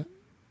exemption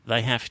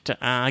they have to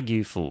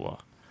argue for.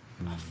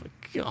 Oh, for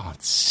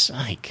God's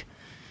sake.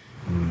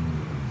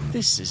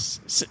 This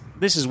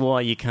is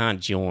why you can't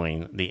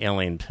join the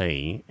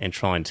LNP and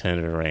try and turn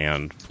it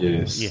around.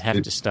 Yes. You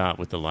have to start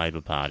with the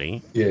Labor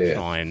Party and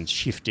try and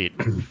shift it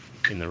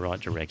in the right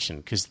direction,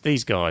 because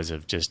these guys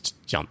have just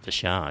jumped the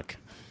shark.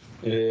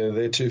 Yeah,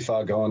 they're too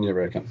far gone, you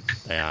reckon?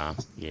 They are,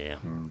 yeah.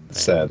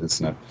 Sad,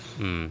 isn't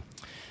it?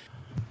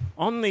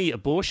 On the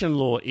abortion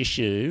law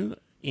issue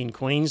in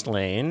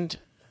Queensland,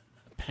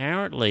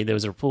 apparently there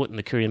was a report in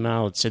the Courier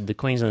Mail that said the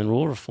Queensland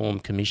Law Reform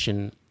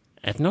Commission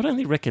have not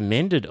only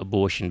recommended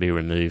abortion be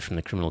removed from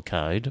the criminal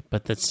code,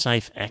 but that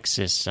safe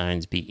access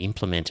zones be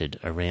implemented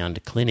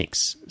around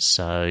clinics.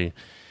 So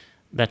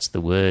that's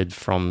the word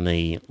from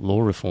the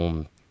Law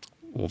Reform.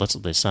 Well, that's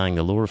what they're saying.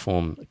 The Law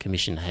Reform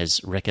Commission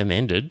has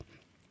recommended.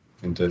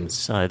 Indeed.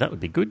 So that would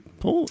be good,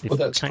 Paul. Well,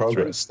 that's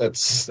progress.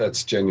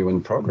 That's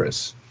genuine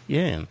progress.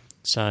 Yeah.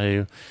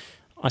 So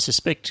I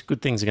suspect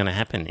good things are going to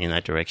happen in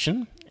that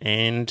direction.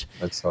 And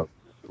Let's hope.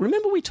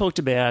 remember we talked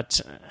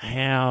about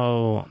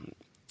how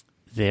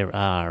there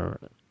are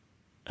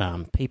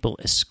people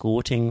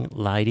escorting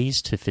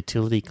ladies to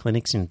fertility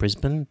clinics in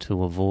Brisbane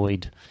to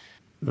avoid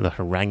the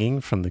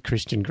haranguing from the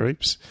Christian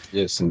groups?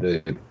 Yes,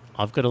 indeed.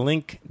 I've got a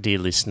link, dear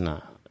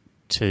listener,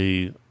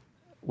 to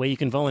where you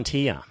can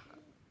volunteer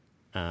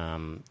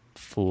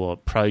for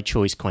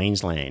Pro-Choice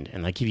Queensland,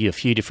 and they give you a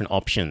few different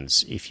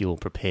options if you're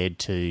prepared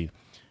to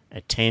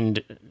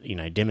attend,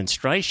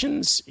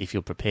 demonstrations, if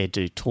you're prepared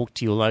to talk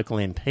to your local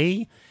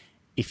MP,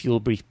 if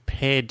you're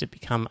prepared to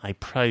become a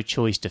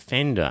pro-choice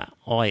defender,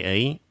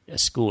 i.e.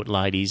 escort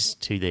ladies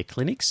to their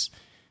clinics,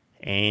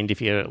 and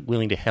if you're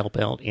willing to help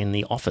out in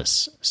the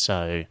office.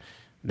 So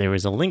there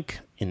is a link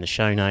in the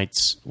show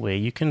notes where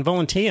you can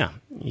volunteer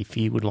if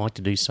you would like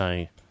to do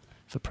so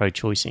for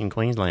pro-choice in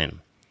Queensland.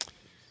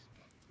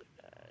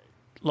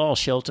 Lyle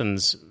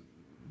Shelton's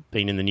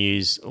been in the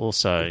news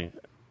also.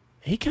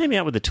 He came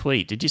out with a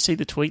tweet. Did you see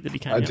the tweet that he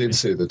came out with? I did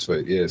see the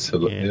tweet, yes.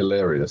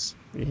 Hilarious.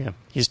 Yeah.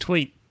 His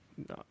tweet,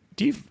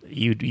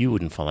 you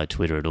wouldn't follow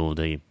Twitter at all,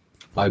 do you?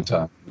 I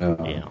don't.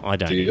 Yeah, I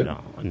don't. Do you?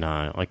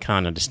 No, I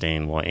can't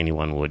understand why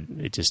anyone would.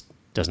 It just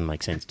doesn't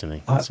make sense to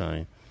me.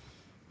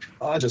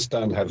 I just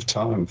don't have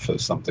time for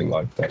something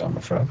like that, I'm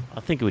afraid. I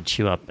think it would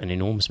chew up an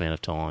enormous amount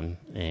of time,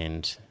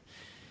 and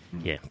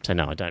yeah, so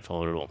no, I don't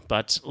follow it at all.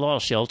 But Lyle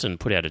Shelton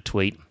put out a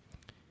tweet.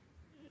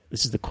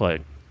 This is the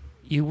quote.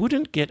 "You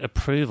wouldn't get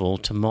approval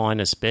to mine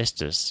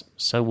asbestos,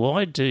 so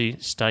why do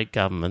state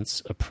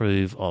governments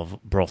approve of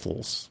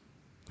brothels?"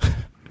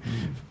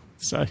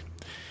 So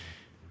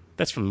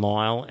that's from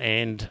Lyle,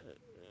 and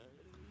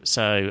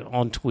so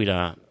on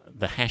Twitter,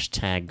 the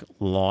hashtag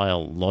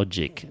Lyle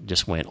Logic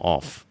just went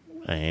off,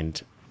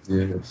 and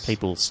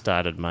people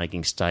started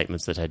making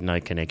statements that had no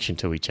connection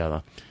to each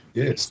other.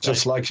 Yes,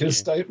 just like his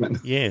statement.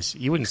 Yes,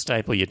 you wouldn't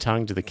staple your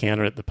tongue to the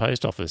counter at the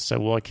post office, so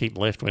why keep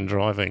left when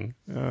driving?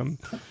 There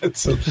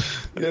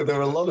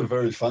are a lot of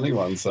very funny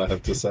ones, I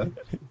have to say.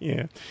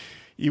 Yeah.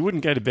 You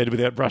wouldn't go to bed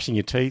without brushing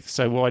your teeth,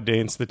 so why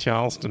dance the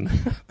Charleston?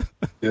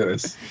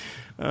 Yes.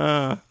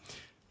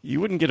 You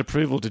wouldn't get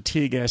approval to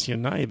tear gas your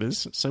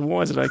neighbours, so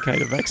why is it okay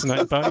to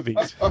vaccinate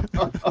babies?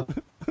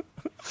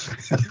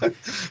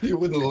 You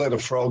wouldn't let a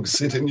frog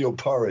sit in your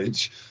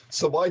porridge,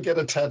 so why get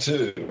a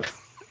tattoo?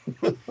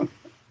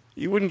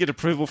 You wouldn't get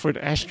approval for an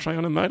ashtray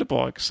on a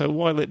motorbike, so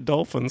why let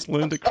dolphins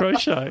learn to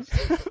crochet?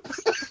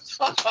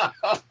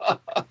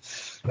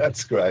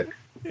 That's great.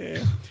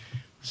 Yeah.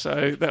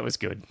 So that was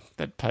good.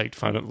 That poked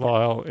fun at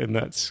Lyle, and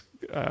that's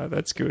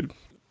good.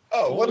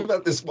 Oh, what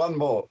about this one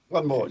more?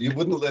 You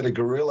wouldn't let a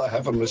gorilla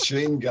have a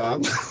machine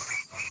gun,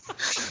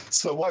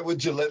 so why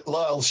would you let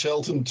Lyle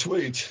Shelton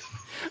tweet?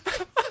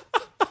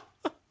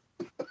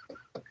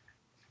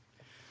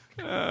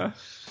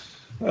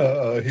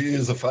 He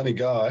is a funny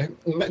guy.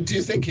 Do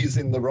you think he's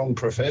in the wrong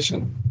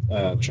profession,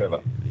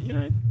 Trevor?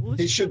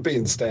 He should be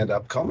in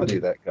stand-up comedy,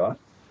 that guy.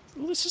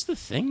 Well, this is the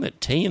thing that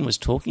Tian was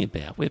talking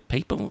about, where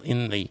people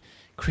in the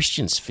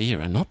Christian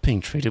sphere are not being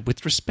treated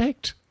with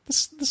respect.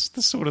 This is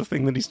the sort of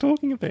thing that he's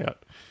talking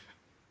about.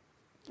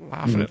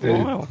 Laughing at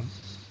Lyle.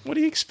 What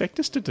do you expect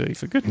us to do,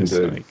 for goodness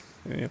sake?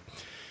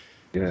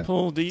 Yeah.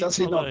 Paul, do you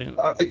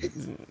follow...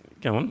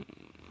 Go on.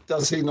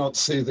 Does he not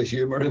see the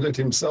humour in it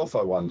himself,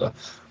 I wonder?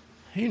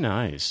 Who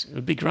knows? It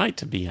would be great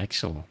to be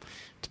able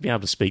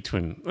to speak to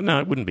him. No,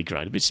 it wouldn't be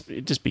great.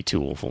 It'd just be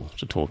too awful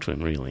to talk to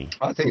him, really.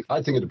 I think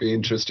it'd be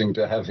interesting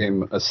to have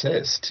him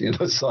assessed,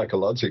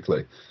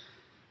 psychologically.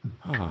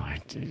 Oh,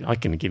 I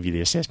can give you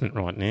the assessment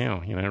right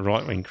now.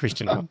 Right-wing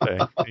Christian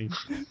humpback.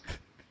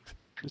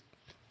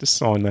 Just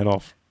sign that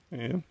off.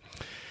 Yeah.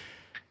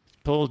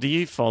 Paul, do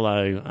you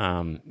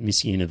follow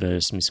Miss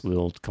Universe, Miss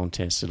World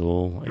contests at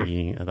all? Are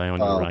they on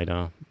your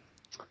radar?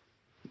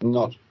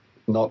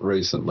 Not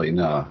recently,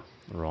 no.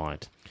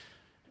 Right.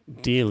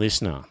 Dear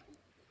listener,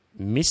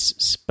 Miss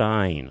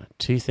Spain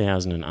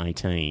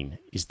 2018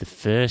 is the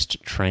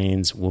first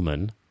trans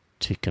woman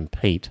to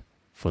compete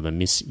for the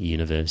Miss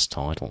Universe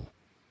title.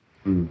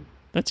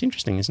 That's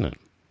interesting, isn't it?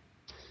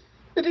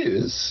 It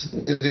is.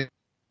 It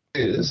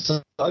is.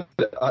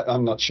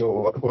 I'm not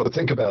sure what to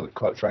think about it,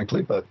 quite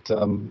frankly, but,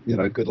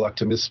 good luck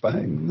to Miss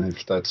Spain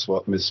if that's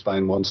what Miss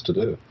Spain wants to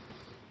do.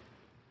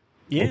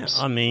 Yeah, Oops.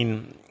 I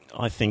mean,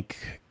 I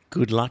think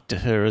good luck to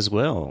her as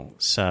well.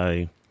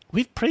 So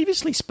we've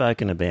previously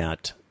spoken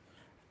about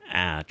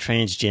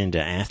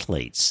transgender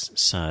athletes.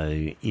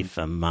 So if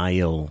a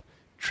male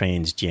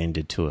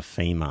transgendered to a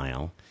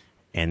female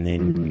and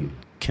then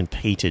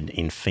competed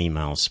in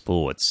female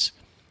sports,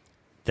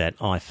 that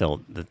I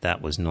felt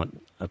that was not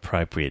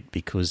appropriate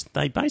because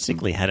they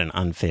basically had an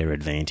unfair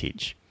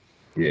advantage.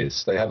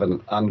 Yes, they have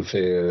an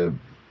unfair,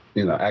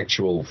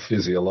 actual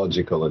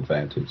physiological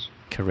advantage.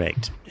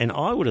 Correct. And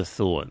I would have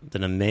thought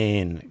that a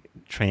man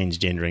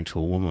transgendering to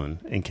a woman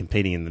and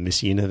competing in the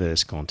Miss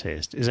Universe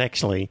contest is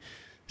actually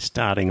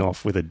starting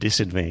off with a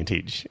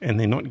disadvantage, and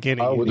they're not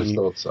getting. I would have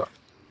thought so.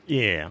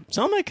 Yeah,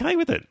 so I'm okay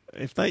with it.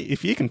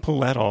 If you can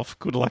pull that off,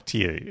 good luck to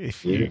you.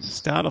 If you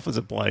start off as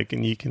a bloke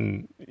and you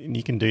can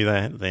do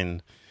that,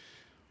 then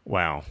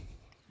wow.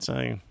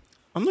 So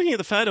I'm looking at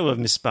the photo of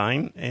Miss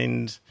Spain,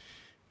 and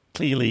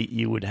clearly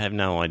you would have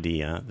no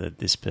idea that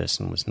this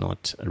person was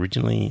not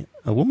originally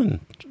a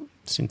woman.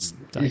 Since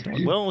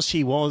well,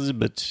 she was,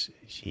 but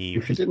she.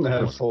 If you didn't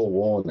have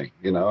forewarning,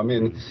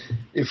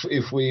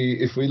 if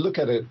we look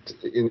at it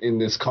in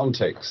this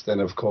context, then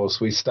of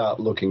course we start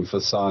looking for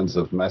signs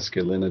of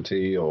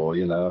masculinity or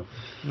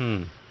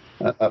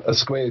a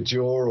square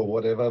jaw or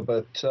whatever.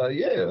 But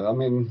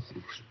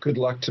good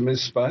luck to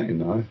Miss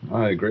Spain.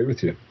 I agree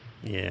with you.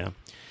 Yeah,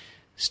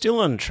 still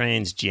on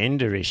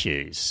transgender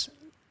issues,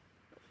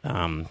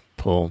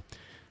 Paul.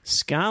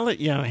 Scarlett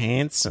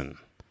Johansson.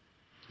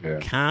 Yeah.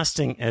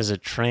 Casting as a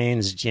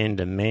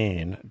transgender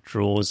man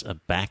draws a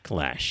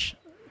backlash.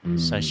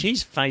 So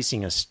she's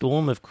facing a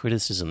storm of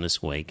criticism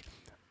this week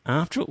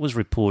after it was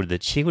reported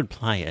that she would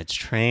play a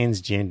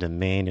transgender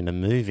man in a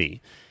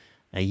movie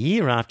a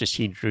year after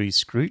she drew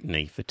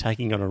scrutiny for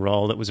taking on a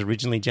role that was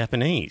originally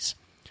Japanese.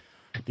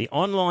 The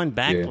online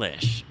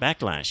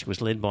backlash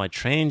was led by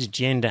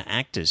transgender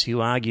actors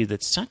who argue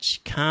that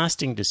such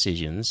casting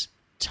decisions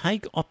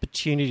take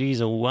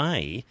opportunities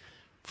away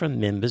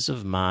from members of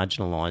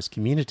marginalised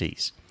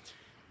communities.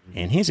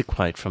 And here's a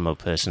quote from a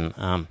person.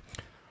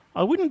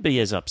 I wouldn't be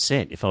as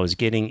upset if I was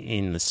getting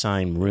in the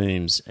same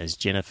rooms as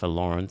Jennifer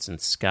Lawrence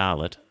and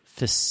Scarlett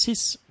for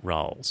cis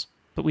roles.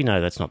 But we know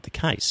that's not the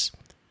case,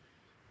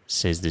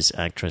 says this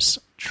actress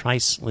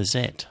Trace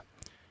Lizette,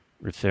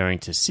 referring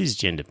to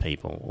cisgender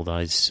people, or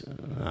those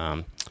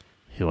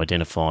who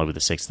identify with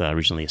the sex they are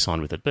originally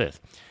assigned with at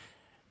birth.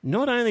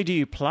 Not only do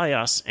you play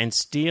us and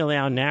steal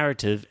our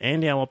narrative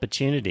and our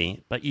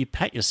opportunity, but you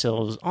pat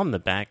yourselves on the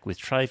back with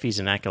trophies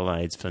and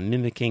accolades for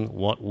mimicking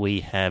what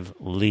we have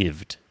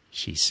lived,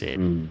 she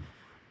said.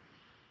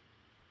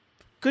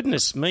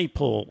 Goodness me,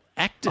 Paul.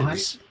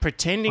 Actors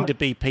pretending to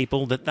be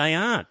people that they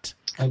aren't.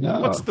 I know.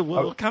 What's the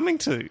world coming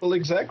to? Well,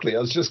 exactly. I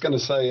was just going to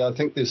say, I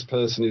think this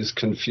person is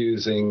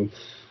confusing,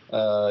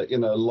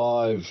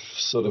 live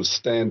sort of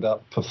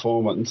stand-up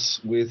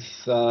performance with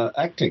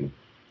acting.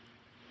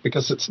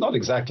 Because it's not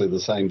exactly the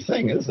same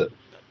thing, is it?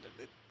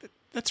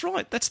 That's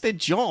right. That's their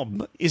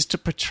job, is to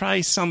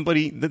portray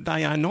somebody that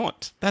they are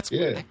not. That's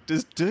what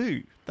actors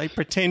do. They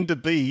pretend to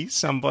be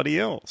somebody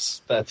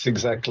else. That's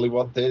exactly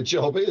what their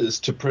job is,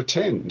 to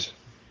pretend.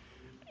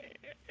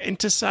 And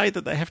to say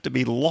that they have to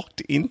be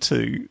locked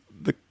into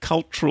the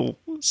cultural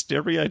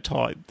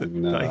stereotype that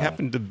they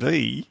happen to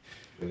be,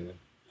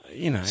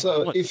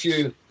 So if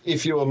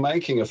you were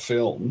making a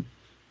film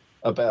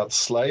about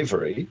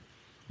slavery,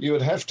 you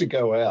would have to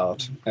go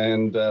out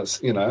and,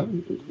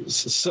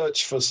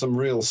 search for some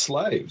real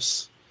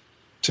slaves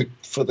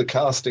for the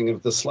casting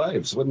of the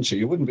slaves, wouldn't you?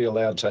 You wouldn't be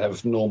allowed to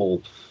have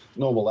normal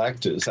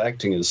actors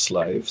acting as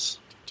slaves.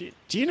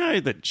 Do you know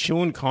that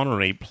Sean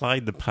Connery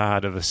played the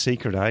part of a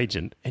secret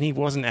agent, and he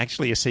wasn't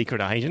actually a secret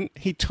agent?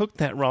 He took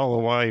that role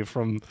away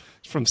from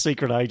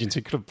secret agents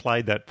who could have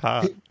played that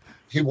part.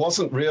 He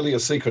wasn't really a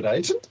secret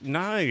agent?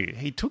 No,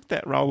 he took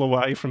that role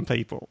away from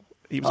people.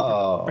 He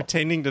was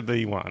pretending to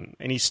be one,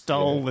 and he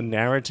stole the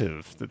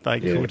narrative that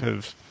they could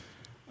have.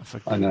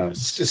 I know.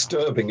 It's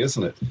disturbing,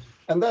 isn't it?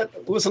 And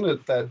that wasn't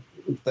it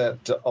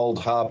that old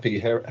harpy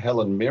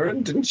Helen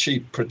Mirren? Didn't she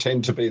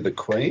pretend to be the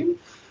Queen?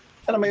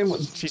 And I mean,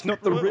 she's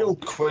not the real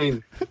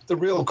Queen. The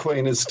real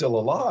Queen is still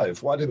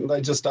alive. Why didn't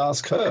they just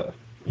ask her?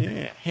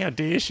 Yeah, how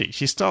dare she?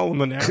 She stole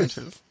the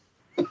narrative.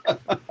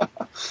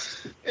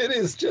 It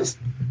is just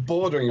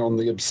bordering on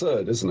the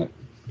absurd, isn't it?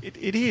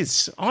 It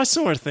is. I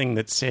saw a thing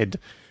that said.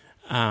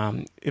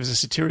 It was a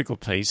satirical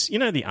piece. You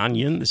know The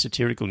Onion, the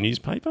satirical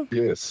newspaper?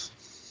 Yes.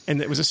 And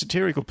it was a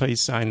satirical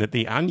piece saying that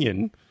The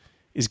Onion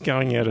is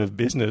going out of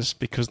business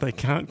because they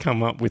can't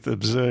come up with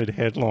absurd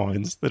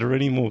headlines that are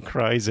any more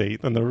crazy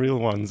than the real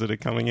ones that are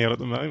coming out at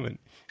the moment.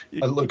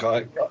 Look,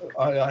 I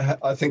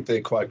I think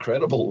they're quite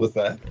credible with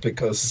that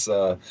because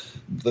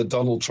the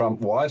Donald Trump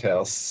White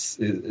House,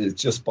 it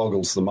just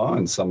boggles the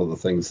mind, some of the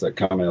things that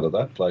come out of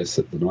that place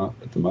at the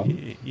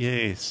moment.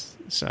 Yes.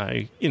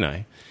 So,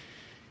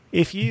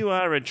 if you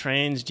are a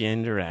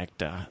transgender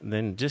actor,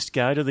 then just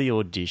go to the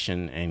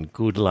audition and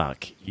good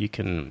luck. You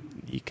can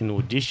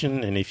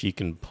audition, and if you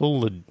can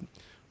pull it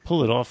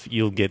off,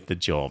 you'll get the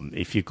job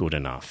if you're good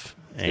enough.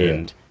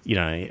 And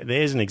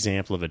there's an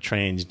example of a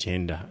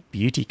transgender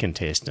beauty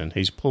contestant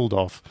who's pulled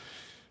off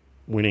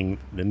winning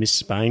the Miss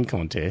Spain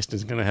contest,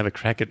 is going to have a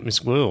crack at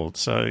Miss World.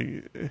 So,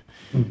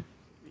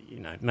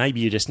 maybe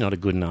you're just not a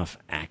good enough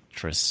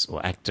actress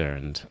or actor,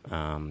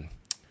 and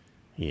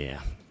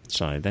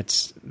so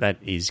that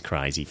is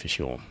crazy for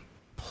sure.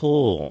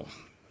 Paul,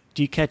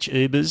 do you catch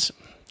Ubers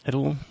at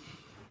all?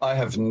 I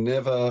have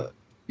never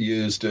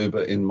used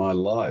Uber in my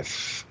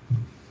life.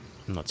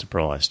 I'm not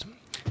surprised.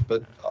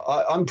 But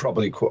I'm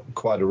probably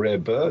quite a rare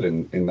bird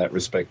in that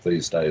respect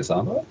these days,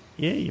 aren't I?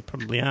 Yeah, you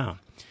probably are.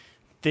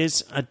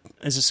 There's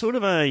a sort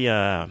of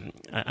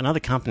another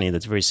company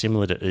that's very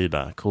similar to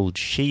Uber called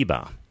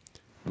Sheba,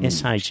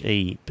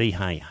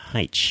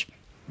 SHEBAH,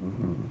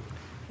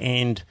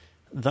 and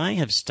they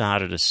have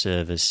started a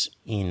service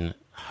in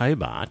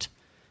Hobart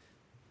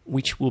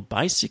which will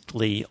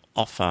basically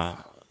offer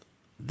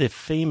the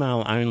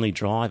female-only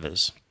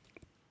drivers,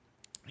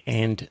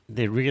 and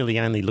they're really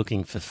only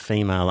looking for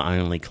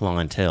female-only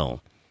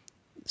clientele.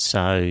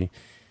 So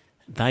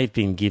they've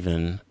been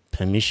given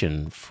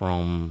permission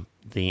from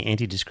the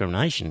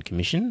Anti-Discrimination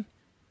Commission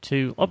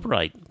to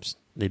operate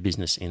their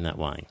business in that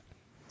way.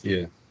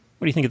 Yeah.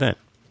 What do you think of that?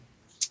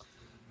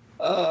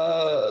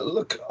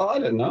 Look, I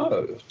don't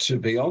know, to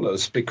be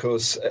honest,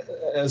 because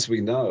as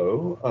we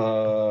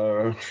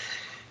know,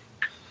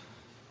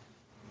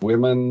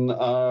 women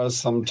are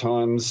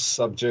sometimes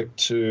subject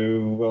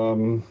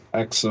to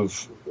acts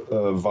of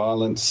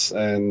violence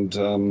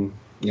and,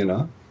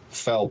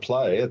 foul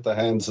play at the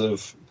hands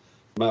of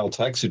male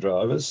taxi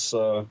drivers.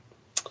 So,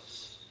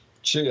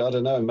 I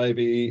don't know,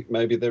 maybe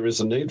there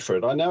is a need for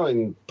it. I know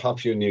in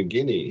Papua New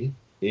Guinea,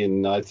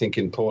 I think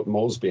in Port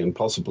Moresby and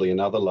possibly in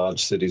other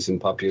large cities in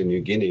Papua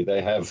New Guinea,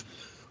 they have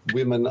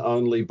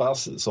women-only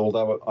buses,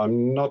 although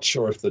I'm not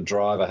sure if the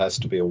driver has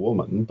to be a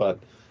woman, but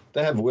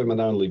they have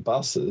women-only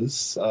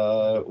buses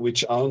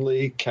which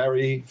only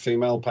carry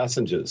female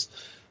passengers.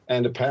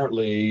 And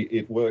apparently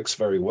it works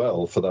very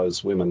well for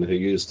those women who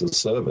use the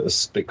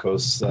service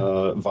because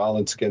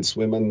violence against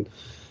women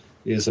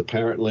is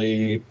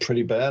apparently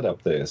pretty bad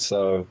up there.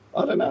 So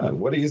I don't know.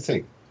 What do you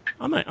think?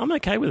 I'm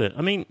okay with it.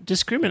 I mean,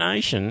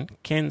 discrimination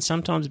can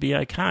sometimes be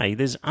okay.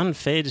 There's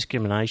unfair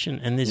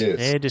discrimination and there's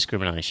fair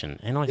discrimination.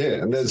 And I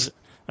think this is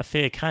a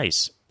fair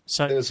case.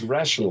 So there's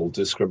rational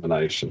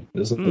discrimination,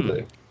 isn't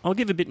there? I'll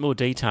give a bit more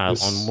detail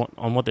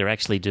on what they're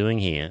actually doing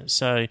here.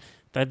 So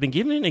they've been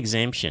given an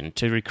exemption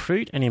to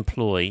recruit and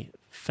employ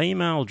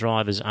female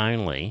drivers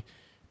only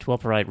to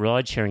operate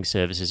ride-sharing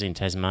services in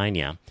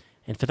Tasmania.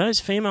 And for those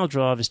female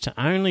drivers to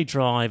only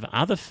drive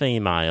other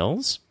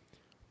females,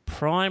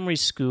 primary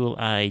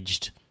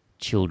school-aged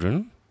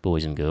children,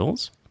 boys and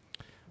girls,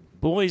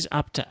 boys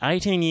up to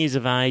 18 years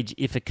of age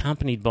if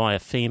accompanied by a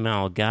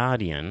female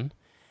guardian,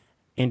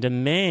 and a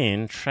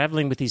man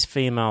travelling with his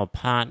female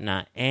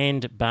partner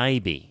and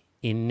baby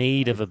in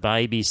need of a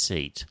baby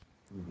seat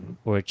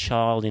or a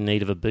child in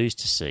need of a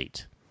booster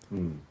seat.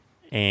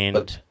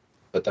 And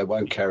but they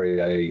won't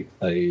carry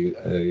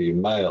a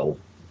male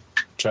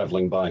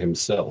travelling by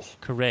himself.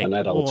 Correct. An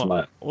adult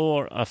male.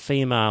 Or a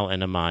female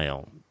and a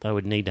male. They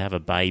would need to have a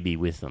baby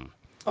with them.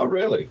 Oh,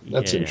 really?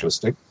 That's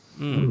interesting.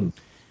 And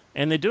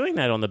they're doing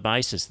that on the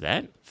basis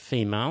that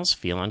females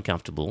feel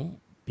uncomfortable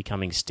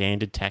becoming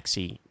standard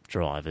taxi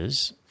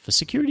drivers for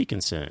security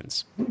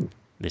concerns.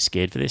 They're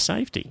scared for their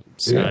safety.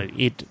 So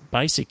it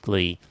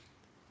basically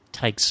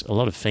takes a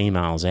lot of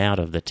females out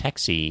of the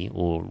taxi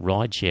or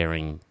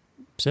ride-sharing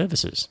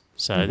services.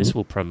 So this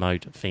will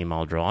promote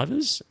female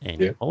drivers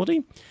and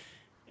equality.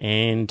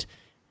 And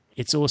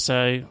it's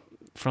also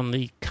from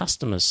the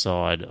customer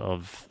side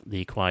of the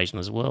equation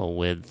as well,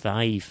 where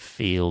they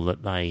feel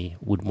that they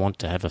would want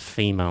to have a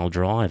female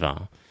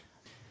driver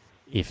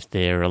if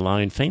they're a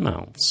lone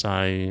female.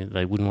 So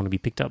they wouldn't want to be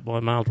picked up by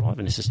a male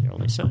driver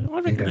necessarily. So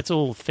I reckon that's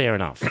all fair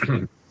enough.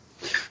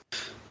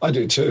 I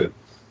do too.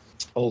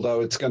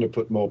 Although it's going to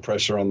put more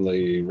pressure on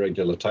the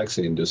regular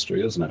taxi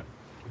industry, isn't it?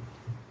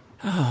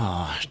 Oh,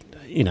 how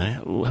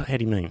do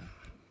you mean?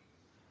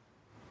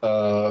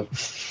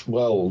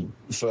 Well,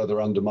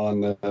 further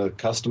undermine the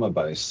customer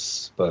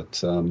base,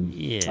 but I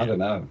don't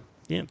know.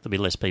 Yeah, there'll be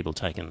less people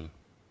taken.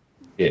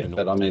 Yeah,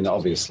 but I mean,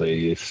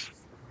 obviously, if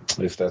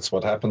that's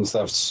what happens,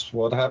 that's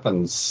what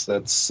happens.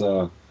 That's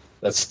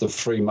the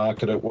free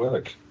market at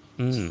work.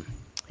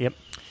 Yep.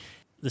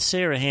 The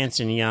Sarah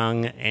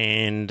Hanson-Young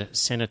and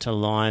Senator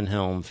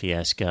Lionhelm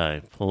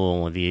fiasco.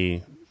 Paul, have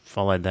you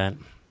followed that?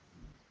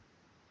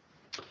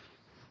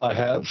 I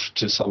have,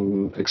 to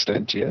some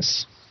extent,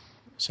 yes.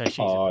 So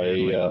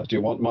do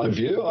you want my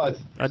view? I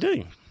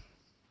do.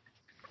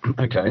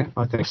 okay,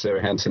 I think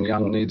Sarah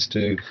Hanson-Young needs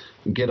to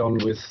get on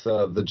with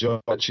the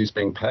job that she's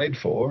being paid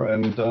for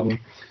and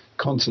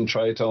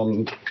concentrate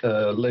on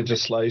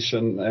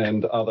legislation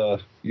and other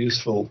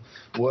useful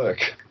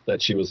work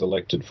that she was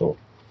elected for.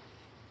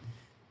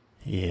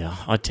 Yeah,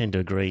 I tend to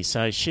agree.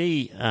 So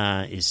she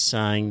is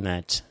saying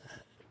that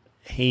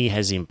he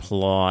has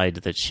implied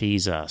that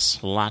she's a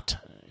slut,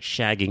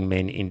 shagging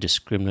men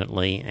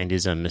indiscriminately, and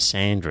is a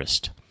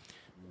misandrist.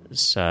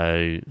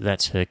 So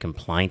that's her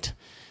complaint.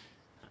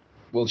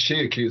 Well, she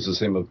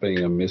accuses him of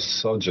being a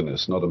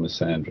misogynist, not a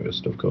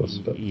misandrist, of course.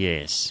 But.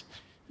 Yes.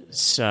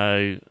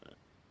 So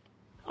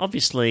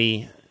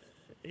obviously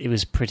it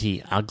was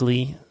pretty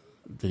ugly,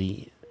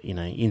 the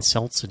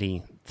insults that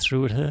he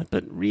threw at her.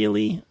 But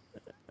really,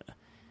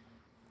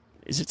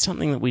 is it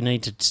something that we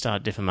need to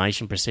start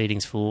defamation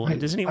proceedings for?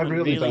 Does anyone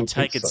really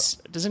take it?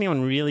 So. Does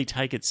anyone really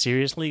take it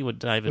seriously? What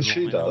David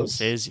Leinham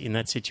says in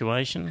that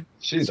situation?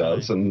 She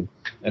does, and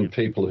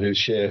people who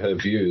share her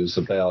views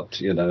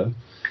about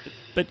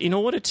But in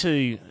order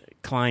to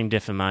claim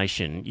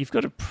defamation, you've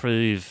got to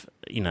prove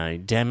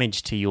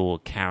damage to your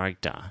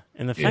character,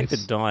 and the fact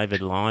that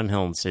David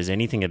Leinham says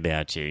anything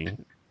about you,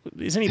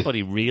 is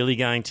anybody really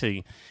going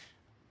to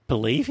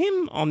believe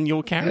him on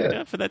your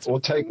character for that? Or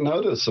take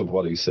notice of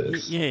what he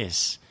says.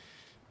 Yes.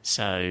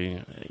 So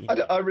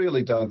I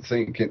really don't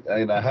think,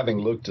 having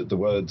looked at the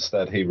words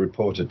that he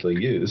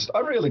reportedly used, I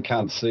really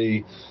can't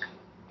see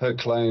her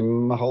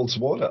claim holds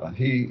water.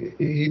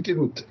 He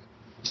didn't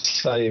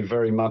say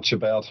very much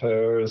about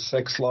her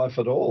sex life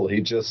at all.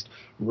 He just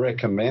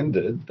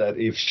recommended that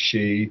if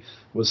she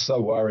was so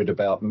worried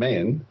about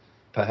men,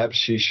 perhaps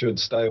she should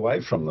stay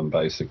away from them,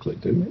 basically,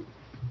 didn't he?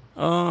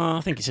 Oh,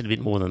 I think he said a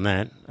bit more than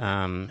that.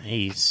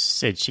 He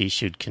said she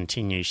should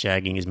continue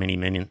shagging as many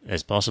men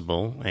as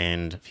possible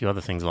and a few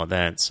other things like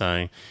that.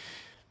 So,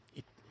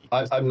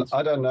 I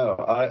don't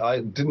know. I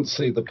didn't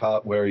see the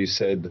part where he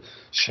said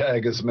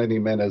shag as many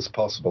men as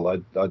possible.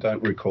 I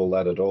don't recall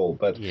that at all.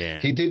 But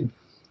he did,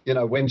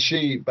 when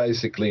she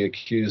basically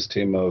accused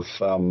him of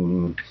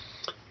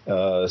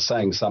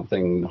saying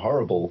something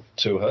horrible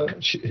to her,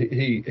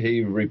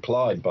 he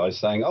replied by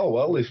saying, "Oh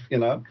well,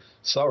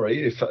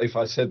 sorry if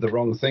I said the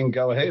wrong thing,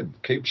 go ahead,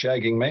 keep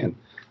shagging men."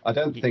 I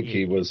don't think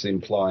he was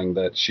implying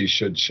that she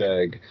should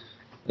shag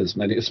as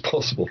many as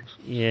possible.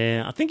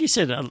 Yeah, I think he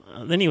said.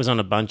 Then he was on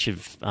a bunch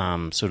of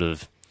sort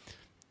of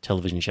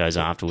television shows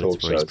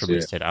afterwards where he's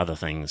probably said other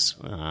things.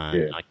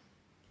 Like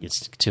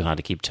it's too hard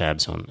to keep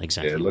tabs on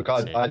exactly. Yeah, look,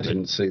 I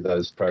didn't see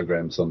those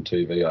programs on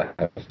TV, I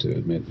have to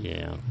admit.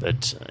 Yeah,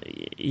 but,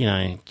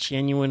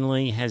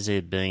 genuinely, has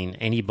there been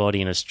anybody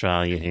in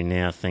Australia who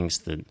now thinks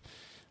that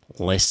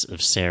less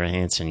of Sarah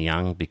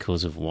Hanson-Young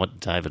because of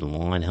what David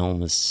Leinham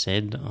has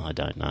said? I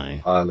don't know.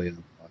 Highly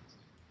unlikely.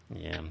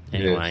 Yeah.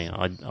 Anyway,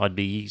 yes. I'd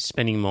be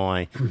spending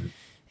my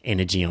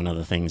energy on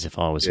other things if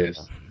I was her.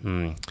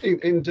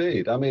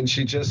 Indeed. I mean,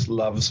 she just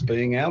loves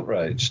being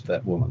outraged,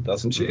 that woman,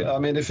 doesn't she? I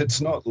mean, if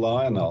it's not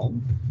Lionel,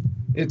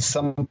 it's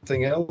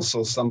something else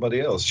or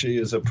somebody else. She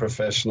is a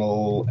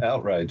professional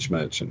outrage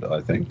merchant,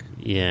 I think.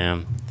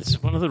 Yeah. This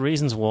is one of the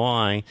reasons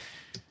why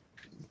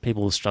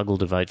people struggle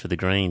to vote for the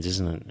Greens,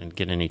 isn't it, and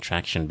get any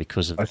traction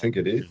because of... I think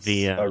it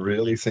is. I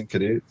really think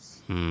it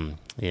is.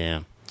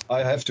 Yeah.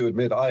 I have to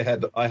admit, I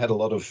had a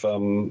lot of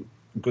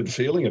good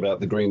feeling about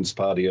the Greens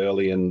Party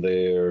early in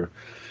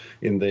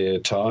their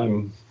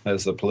time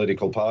as a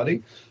political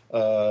party.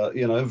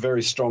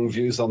 Very strong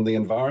views on the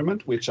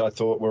environment, which I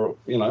thought were,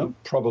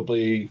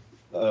 probably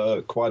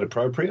quite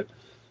appropriate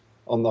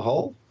on the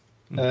whole.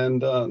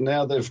 And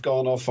now they've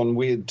gone off on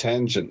weird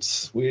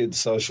tangents, weird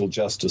social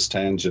justice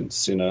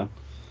tangents,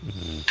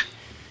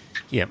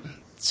 Yep.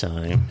 So,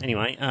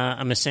 anyway,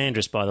 a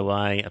misandrist, by the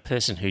way, a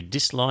person who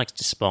dislikes,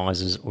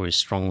 despises, or is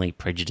strongly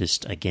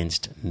prejudiced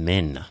against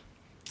men,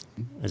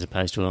 as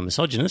opposed to a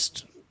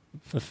misogynist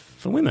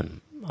for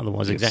women.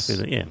 Otherwise, exactly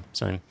that, yeah.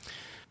 So,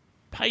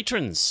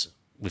 patrons,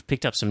 we've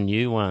picked up some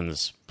new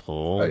ones,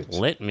 Paul. Right.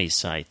 Let me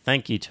say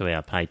thank you to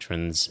our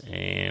patrons,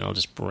 and I'll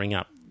just bring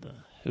up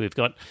who we've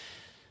got.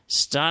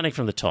 Starting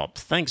from the top,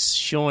 thanks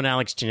Sean,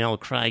 Alex, Janelle,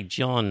 Craig,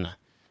 John.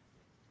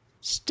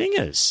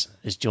 Stingers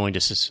has joined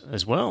us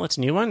as well. That's a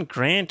new one.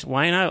 Grant,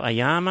 Wayno,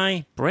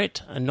 Ayame,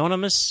 Brett,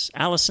 Anonymous,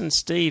 Alison,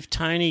 Steve,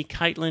 Tony,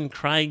 Caitlin,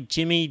 Craig,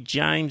 Jimmy,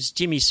 James,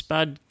 Jimmy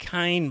Spud,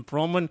 Kane,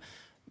 Bronwyn,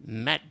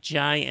 Matt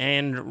J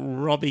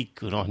and Robbie.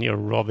 Good on you,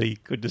 Robbie.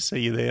 Good to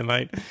see you there,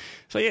 mate.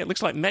 So, yeah, it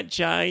looks like Matt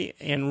J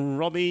and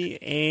Robbie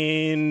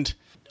and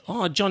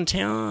John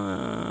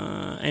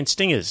Town and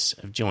Stingers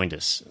have joined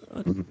us.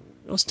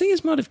 Well,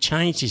 Stingers might have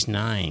changed his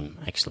name,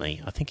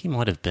 actually. I think he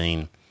might have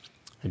been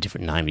a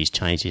different name. He's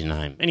changed his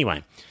name.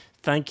 Anyway,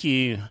 thank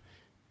you,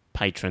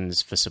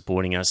 patrons, for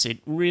supporting us. It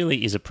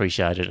really is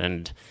appreciated.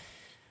 And,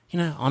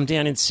 I'm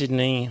down in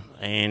Sydney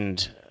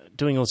and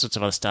doing all sorts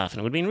of other stuff, and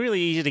it would have been really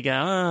easy to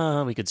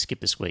go, we could skip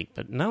this week.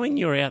 But knowing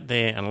you're out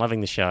there and loving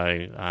the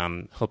show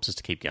helps us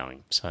to keep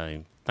going.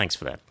 So thanks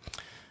for that.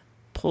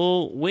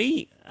 Paul,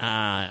 we,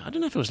 I don't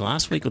know if it was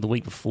last week or the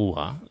week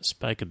before,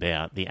 spoke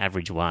about the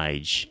average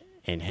wage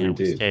and how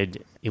we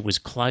said it was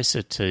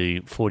closer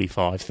to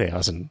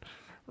 45,000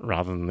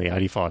 rather than the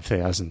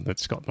 85,000 that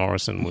Scott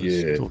Morrison was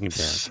talking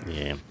about.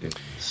 Yeah.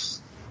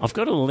 Yes. I've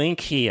got a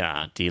link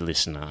here, dear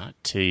listener,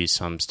 to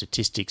some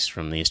statistics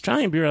from the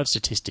Australian Bureau of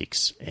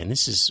Statistics, and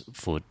this is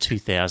for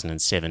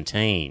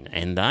 2017,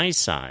 and they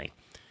say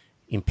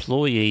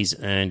employees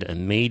earned a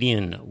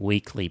median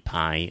weekly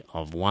pay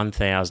of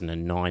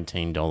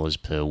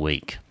 $1,019 per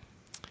week,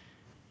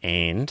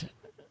 and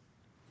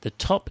the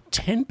top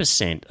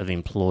 10% of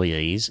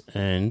employees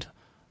earned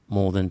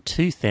more than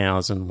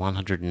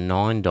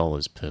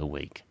 $2,109 per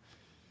week.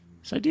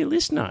 So, dear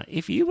listener,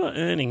 if you were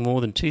earning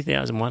more than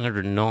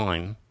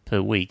 $2,109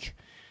 per week,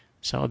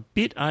 so a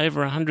bit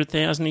over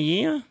 $100,000 a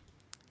year,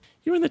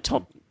 you're in the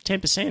top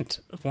 10%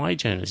 of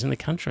wage earners in the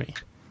country.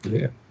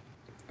 Yeah.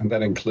 And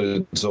that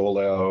includes all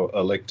our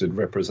elected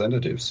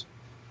representatives.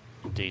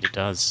 Indeed it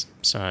does.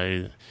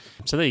 So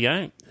there you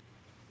go.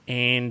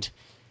 And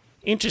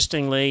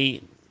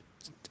interestingly,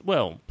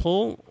 well,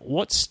 Paul,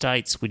 what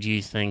states would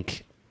you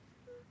think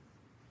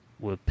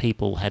where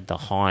people had the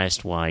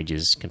highest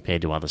wages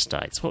compared to other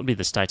states? What would be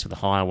the states with the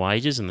higher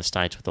wages and the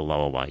states with the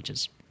lower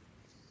wages?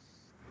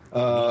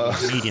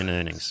 Median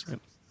earnings.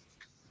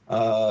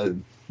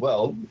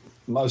 Well,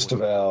 most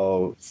of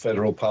our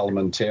federal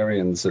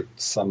parliamentarians at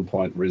some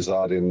point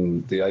reside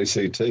in the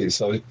ACT,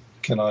 so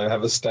can I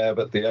have a stab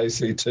at the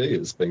ACT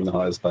as being the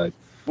highest paid?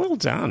 Well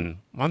done.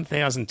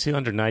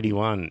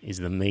 1,281 is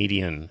the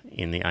median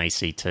in the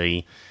ACT,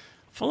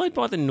 followed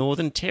by the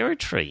Northern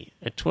Territory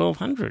at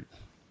 1,200.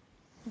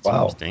 That's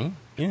interesting.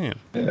 Yeah.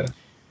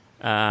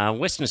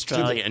 Western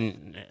Australia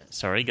and...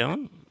 Sorry, go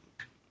on.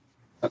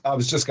 I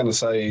was just going to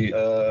say,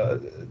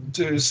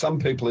 do some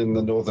people in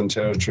the Northern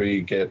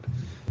Territory get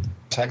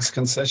tax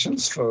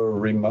concessions for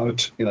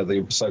remote,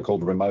 the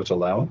so-called remote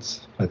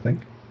allowance, I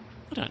think?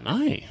 I don't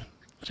know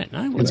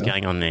what's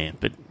going on there,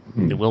 but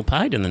they're well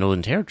paid in the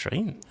Northern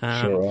Territory.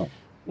 Sure are.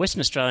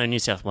 Western Australia and New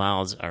South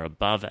Wales are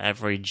above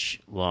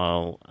average,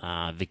 while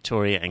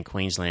Victoria and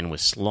Queensland were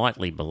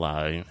slightly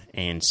below,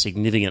 and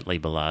significantly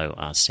below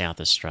are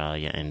South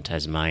Australia and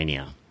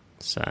Tasmania,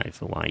 so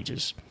for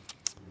wages.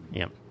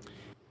 Yep.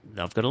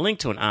 I've got a link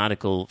to an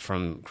article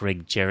from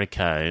Greg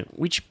Jericho,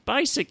 which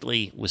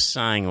basically was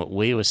saying what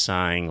we were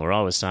saying, or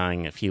I was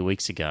saying a few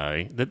weeks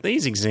ago, that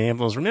these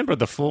examples, remember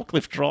the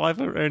forklift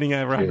driver earning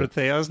over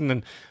 100,000,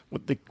 and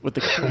what the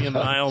Courier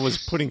Mail was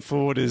putting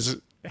forward is,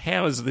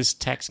 how is this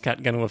tax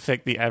cut going to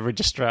affect the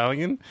average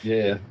Australian?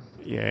 Yeah.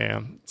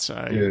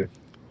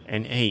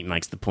 And he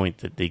makes the point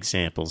that the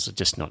examples are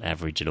just not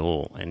average at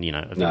all. And,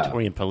 a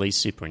Victorian police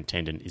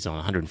superintendent is on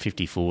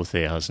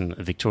 154,000,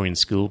 a Victorian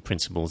school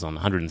principal is on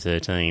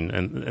 113,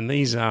 and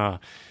these are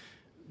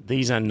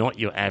not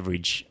your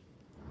average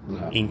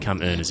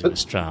income earners in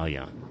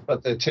Australia.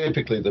 But they're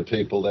typically the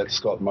people that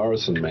Scott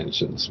Morrison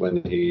mentions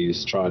when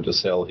he's trying to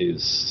sell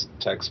his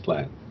tax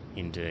plan.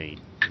 Indeed,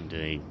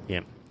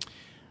 yep.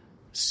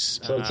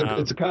 So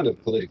it's a kind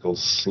of political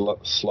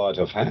sleight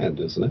of hand,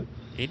 isn't it?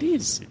 It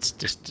is. It's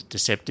just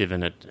deceptive,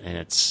 but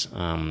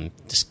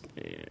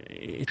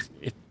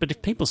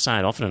if people say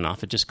it often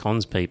enough, it just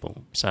cons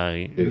people.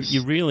 So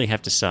you really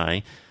have to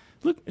say,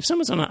 look, if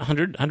someone's on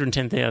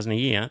 110,000 a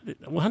year,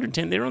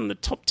 110, they're on the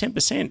top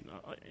 10%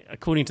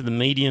 according to the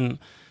median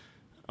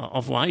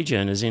of wage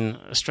earners in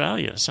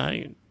Australia.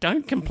 So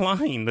don't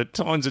complain that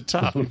times are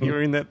tough if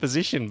you're in that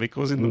position,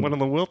 because in one of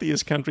the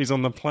wealthiest countries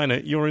on the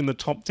planet, you're in the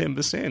top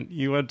 10%.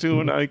 You are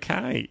doing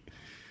okay.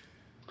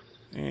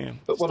 Yeah.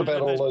 But what about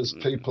all those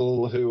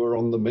people who are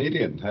on the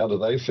median? How do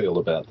they feel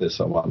about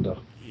this, I wonder?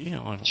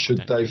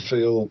 Should they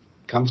feel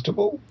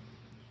comfortable,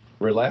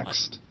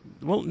 relaxed?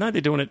 Well, no,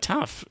 they're doing it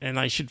tough, and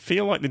they should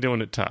feel like they're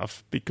doing it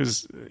tough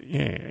because,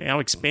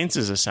 our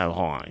expenses are so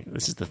high.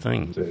 This is the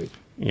thing. Indeed.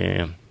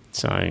 Yeah.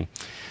 So,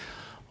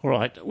 all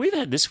right, we've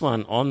had this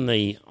one on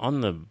the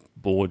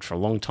board for a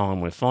long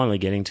time. We're finally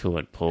getting to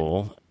it,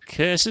 Paul.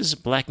 Curses,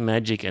 black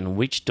magic, and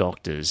witch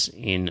doctors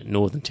in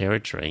Northern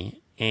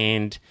Territory,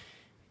 and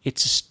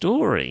it's a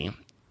story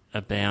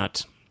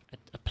about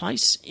a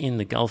place in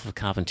the Gulf of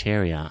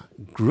Carpentaria,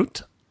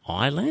 Grut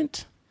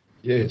Island.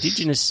 Yes.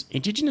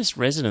 Indigenous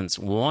residents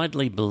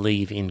widely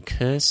believe in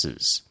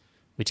curses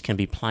which can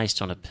be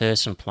placed on a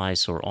person,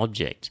 place, or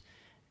object,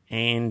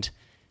 and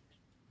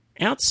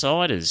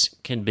outsiders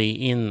can be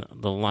in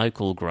the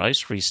local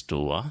grocery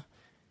store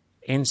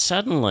and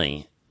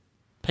suddenly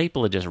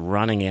people are just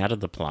running out of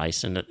the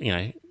place,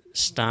 and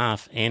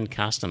staff and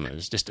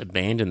customers just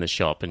abandon the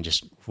shop and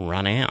just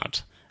run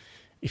out.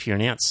 If you're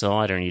an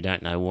outsider and you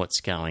don't know what's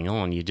going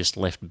on, you're just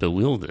left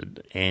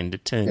bewildered, and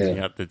it turns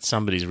out that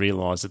somebody's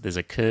realised that there's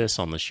a curse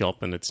on the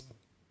shop, and it's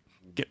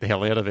get the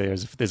hell out of there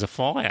as if there's a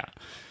fire.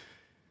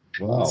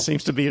 Wow. It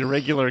seems to be a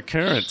regular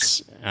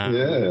occurrence.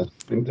 Yeah,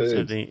 indeed.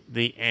 So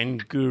the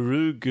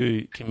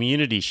Angurugu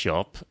community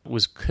shop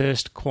was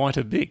cursed quite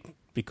a bit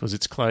because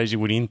its closure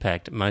would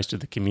impact most of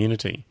the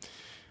community.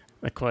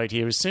 A quote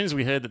here, as soon as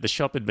we heard that the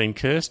shop had been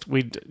cursed,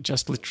 we'd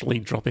just literally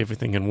drop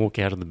everything and walk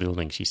out of the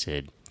building, she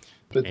said.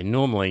 And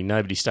normally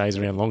nobody stays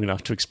around long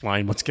enough to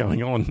explain what's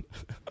going on.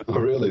 Oh,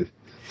 really?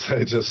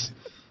 They just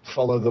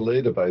follow the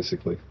leader,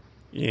 basically.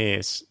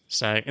 Yes.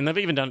 So, and they've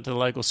even done it to the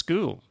local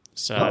school.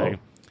 So,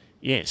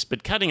 yes,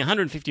 but cutting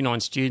 159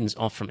 students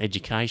off from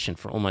education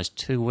for almost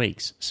 2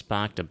 weeks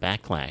sparked a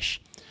backlash.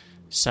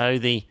 So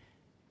the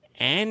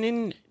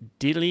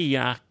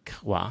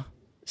Anandiliakwa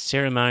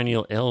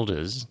ceremonial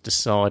elders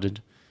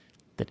decided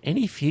that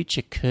any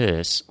future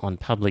curse on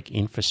public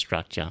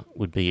infrastructure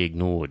would be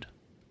ignored.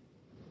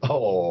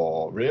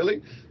 Oh,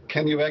 really?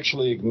 Can you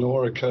actually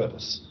ignore a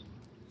curse?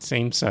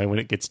 Seems so when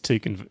it gets too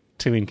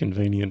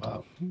inconvenient.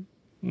 Wow.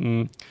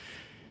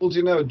 Well, do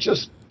you know,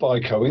 just by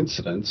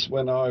coincidence,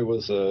 when I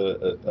was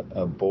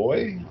a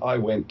boy, I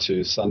went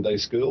to Sunday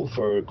school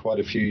for quite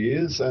a few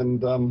years,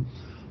 and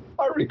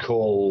I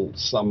recall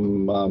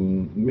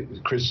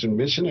some Christian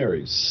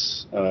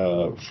missionaries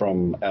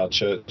from our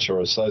church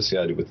or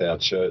associated with our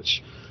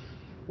church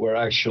were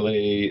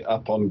actually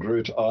up on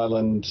Groot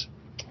Island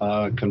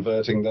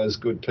converting those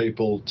good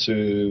people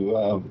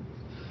to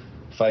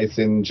faith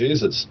in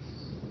Jesus.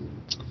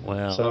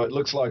 Wow. So it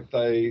looks like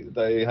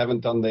they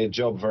haven't done their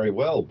job very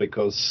well,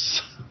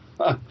 because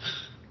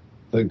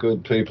the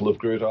good people of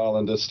Groot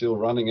Island are still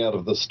running out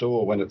of the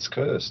store when it's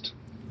cursed.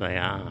 They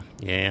are,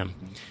 yeah.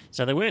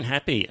 So they weren't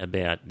happy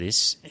about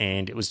this,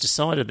 and it was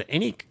decided that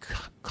any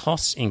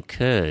costs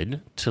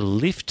incurred to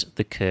lift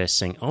the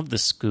cursing of the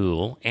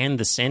school and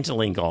the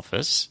Centrelink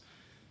office,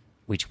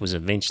 which was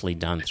eventually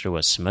done through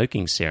a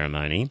smoking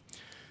ceremony,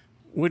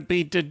 would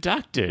be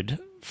deducted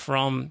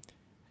from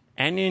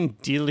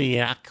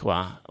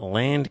Anandiliakwa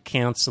Land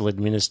Council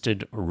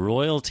administered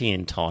royalty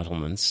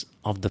entitlements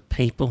of the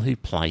people who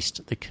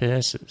placed the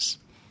curses.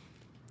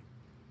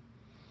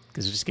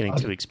 Because it's just getting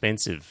too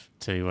expensive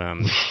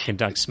to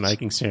conduct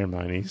smoking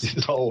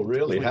ceremonies. Oh,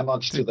 really? How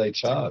much do they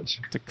charge?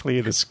 To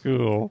clear the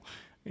school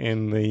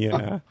and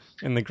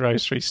the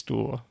grocery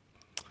store.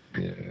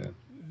 Yeah.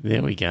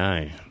 There we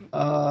go.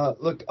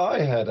 Look, I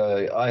had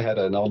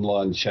an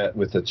online chat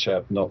with a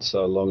chap not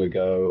so long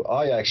ago.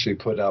 I actually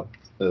put up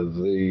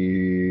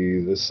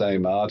the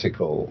same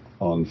article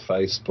on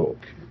Facebook,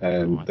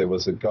 and there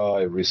was a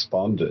guy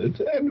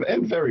responded,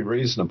 and very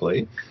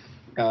reasonably.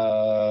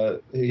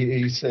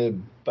 He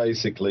said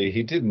basically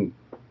he didn't,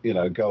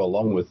 go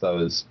along with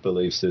those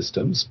belief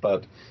systems,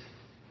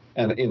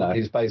 and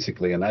he's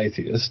basically an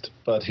atheist,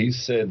 but he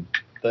said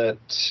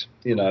that,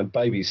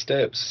 baby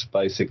steps,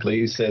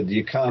 basically. He said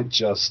you can't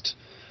just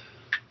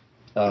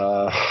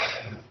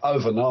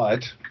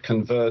overnight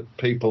convert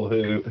people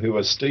who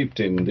are steeped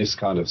in this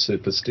kind of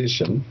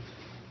superstition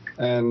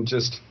and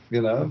just,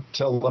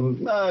 tell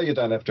them, no, you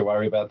don't have to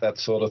worry about that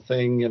sort of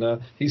thing.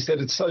 He said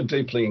it's so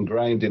deeply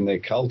ingrained in their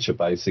culture,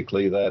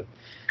 basically, that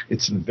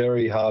it's a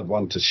very hard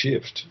one to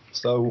shift.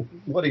 So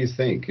what do you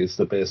think is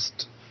the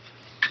best?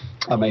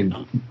 I mean,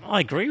 I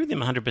agree with him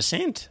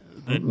 100%.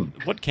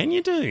 What can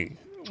you do?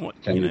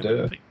 What can you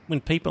do? When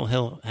people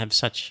have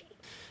such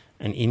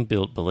an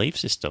inbuilt belief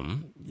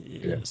system,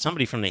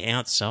 somebody from the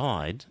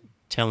outside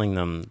telling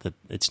them that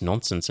it's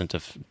nonsense and to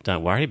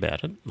don't worry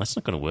about it, that's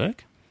not going to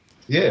work.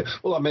 Yeah,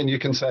 well, I mean, you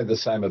can say the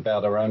same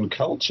about our own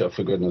culture,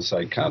 for goodness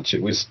sake, can't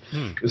you?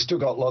 We've still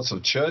got lots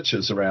of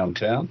churches around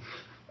town.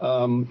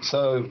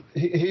 So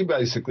he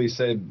basically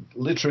said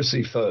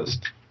literacy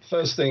first.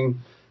 First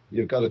thing,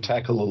 you've got to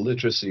tackle the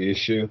literacy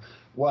issue.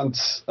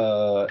 Once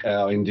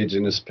our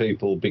Indigenous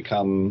people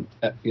become,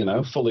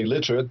 fully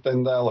literate,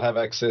 then they'll have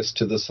access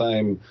to the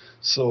same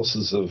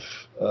sources of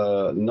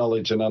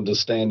knowledge and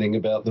understanding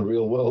about the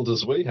real world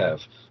as we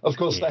have. Of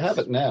course, they have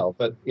it now,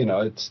 but,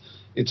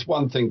 it's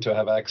one thing to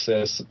have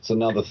access. It's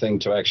another thing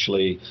to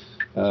actually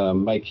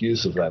make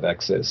use of that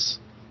access.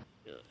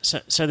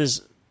 So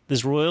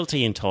there's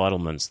royalty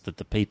entitlements that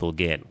the people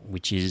get,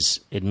 which is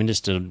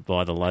administered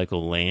by the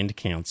local land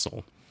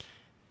council,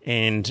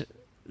 and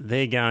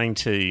they're going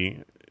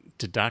to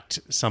deduct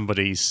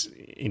somebody's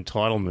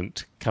entitlement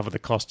to cover the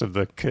cost of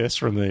the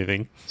curse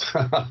removing.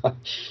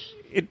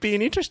 It'd be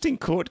an interesting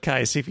court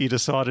case if you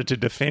decided to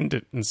defend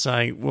it and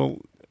say, well,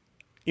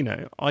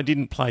 I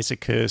didn't place a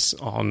curse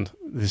on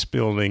this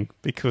building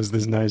because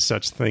there's no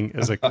such thing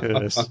as a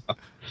curse.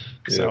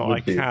 So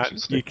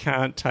you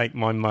can't take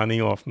my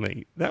money off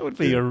me. That would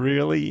be a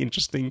really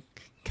interesting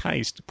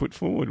case to put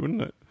forward,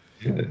 wouldn't it?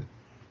 Yeah.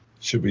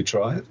 Should we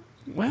try it?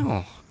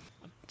 Well,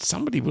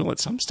 somebody will at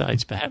some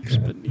stage, perhaps.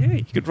 But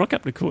you could rock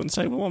up to court and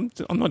say, "Well,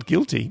 I'm not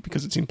guilty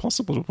because it's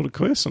impossible to put a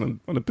curse on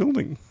a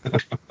building."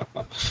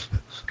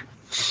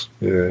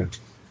 Yeah.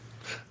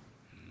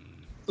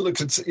 Look,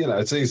 it's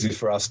it's easy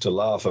for us to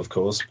laugh, of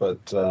course,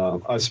 but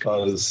I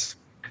suppose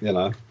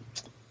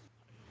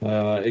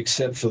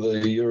except for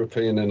the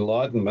European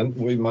Enlightenment,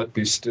 we might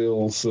be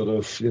still sort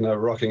of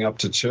rocking up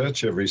to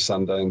church every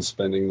Sunday and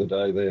spending the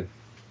day there.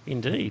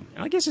 Indeed.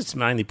 I guess it's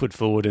mainly put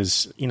forward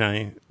as,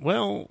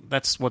 well,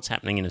 that's what's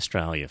happening in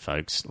Australia,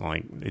 folks.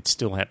 Like, it's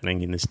still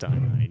happening in this day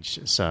and age.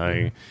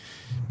 So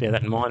bear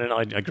that in mind, and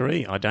I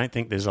agree. I don't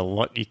think there's a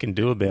lot you can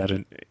do about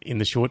it in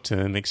the short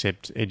term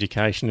except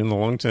education in the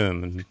long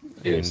term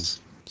and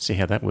see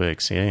how that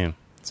works, yeah.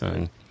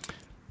 So,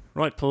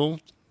 right, Paul,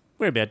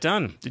 we're about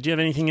done. Did you have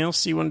anything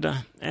else you wanted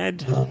to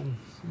add?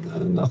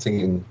 Nothing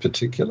in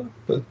particular,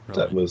 but Right.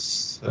 that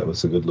was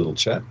a good little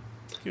chat.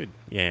 Good.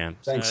 Yeah.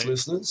 Thanks, So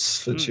listeners,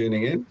 for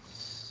tuning in.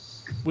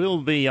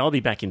 I'll be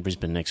back in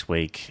Brisbane next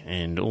week,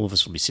 and all of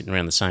us will be sitting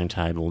around the same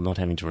table, not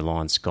having to rely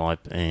on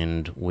Skype,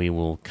 and we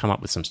will come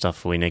up with some stuff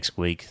for you next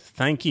week.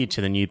 Thank you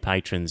to the new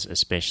patrons,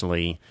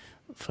 especially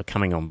for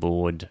coming on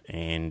board.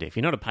 And if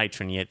you're not a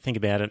patron yet, think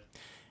about it.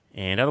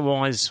 And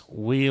otherwise,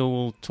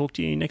 we'll talk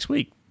to you next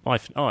week.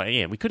 Oh,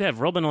 yeah, we could have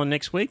Robin on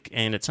next week,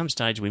 and at some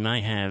stage we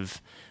may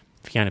have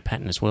Fiona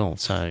Patton as well.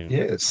 So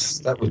Yes,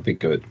 that would be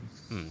good.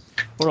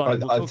 all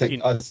right, I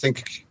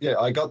think,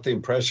 I got the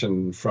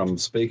impression from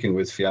speaking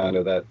with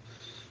Fiona that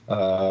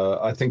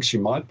I think she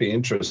might be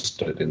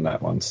interested in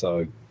that one.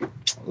 So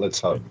let's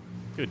hope.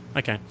 Good.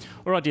 Okay.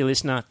 All right, dear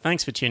listener,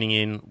 thanks for tuning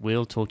in.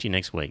 We'll talk to you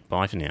next week.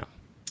 Bye for now.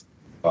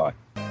 Bye.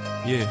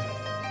 Yeah.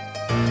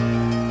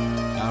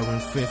 Iron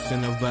Fifth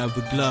in a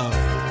rubber glove.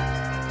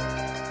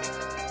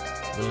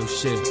 Real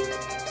shit.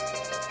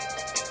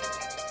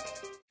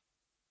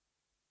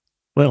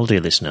 Well, dear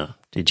listener,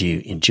 did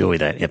you enjoy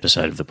that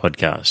episode of the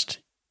podcast?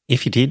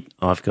 If you did,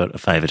 I've got a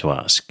favour to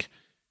ask.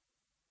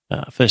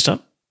 First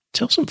up,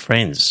 tell some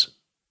friends.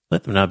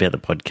 Let them know about the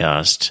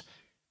podcast.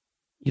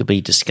 You'll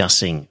be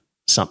discussing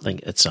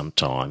something at some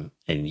time,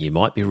 and you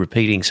might be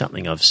repeating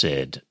something I've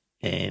said.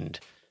 And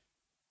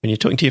when you're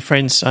talking to your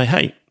friends, say,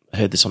 hey, I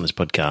heard this on this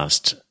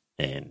podcast,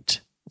 and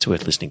it's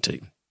worth listening to.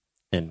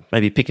 And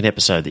maybe pick an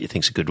episode that you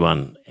think's a good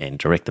one and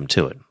direct them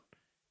to it.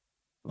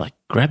 Like,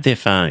 grab their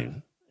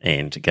phone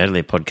and go to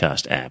their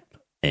podcast app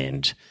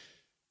and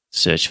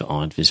search for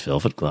Iron Fist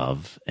Velvet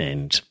Glove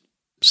and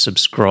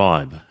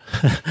subscribe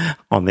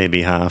on their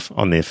behalf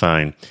on their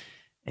phone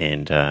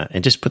and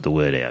just put the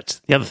word out.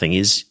 The other thing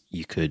is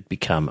you could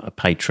become a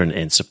patron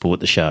and support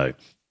the show.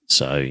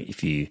 So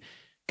if you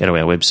go to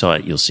our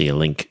website, you'll see a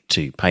link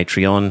to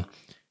Patreon,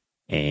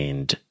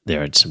 and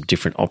there are some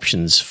different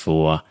options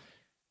for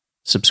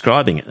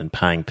subscribing and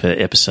paying per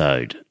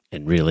episode.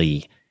 And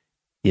really,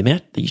 the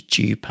amount that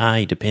you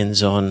pay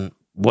depends on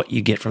what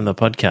you get from the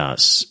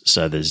podcast.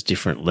 So there's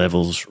different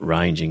levels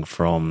ranging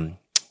from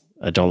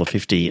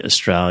 $1.50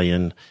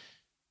 Australian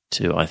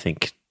to, I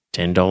think,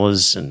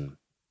 $10 and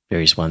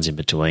various ones in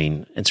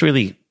between. It's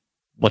really,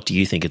 what do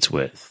you think it's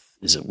worth?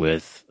 Is it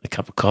worth a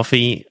cup of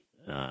coffee?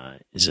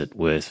 Is it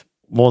worth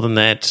more than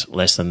that,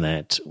 less than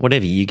that?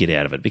 Whatever you get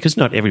out of it, because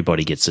not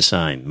everybody gets the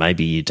same.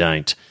 Maybe you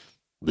don't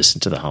listen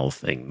to the whole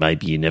thing.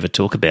 Maybe you never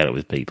talk about it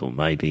with people.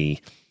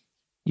 Maybe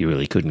you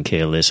really couldn't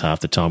care less half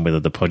the time whether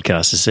the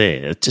podcast is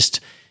there.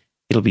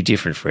 It'll be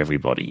different for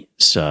everybody.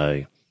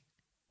 So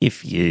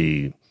if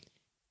you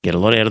get a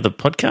lot out of the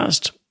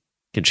podcast,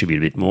 contribute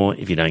a bit more.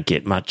 If you don't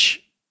get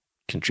much,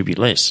 contribute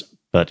less.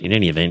 But in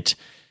any event,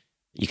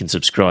 you can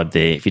subscribe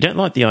there. If you don't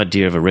like the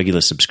idea of a regular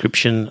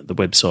subscription, the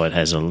website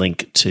has a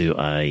link to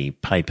a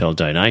PayPal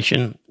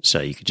donation. So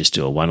you could just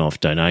do a one-off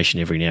donation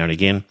every now and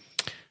again.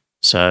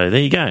 So there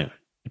you go.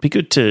 It'd be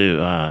good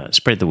to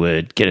spread the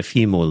word, get a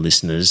few more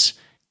listeners.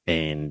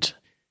 And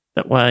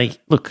that way,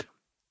 look,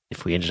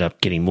 if we ended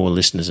up getting more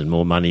listeners and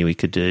more money, we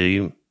could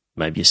do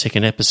maybe a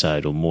second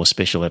episode or more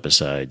special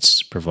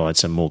episodes, provide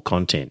some more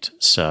content.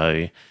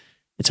 So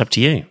it's up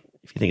to you.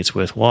 If you think it's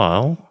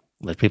worthwhile,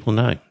 let people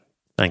know.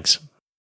 Thanks.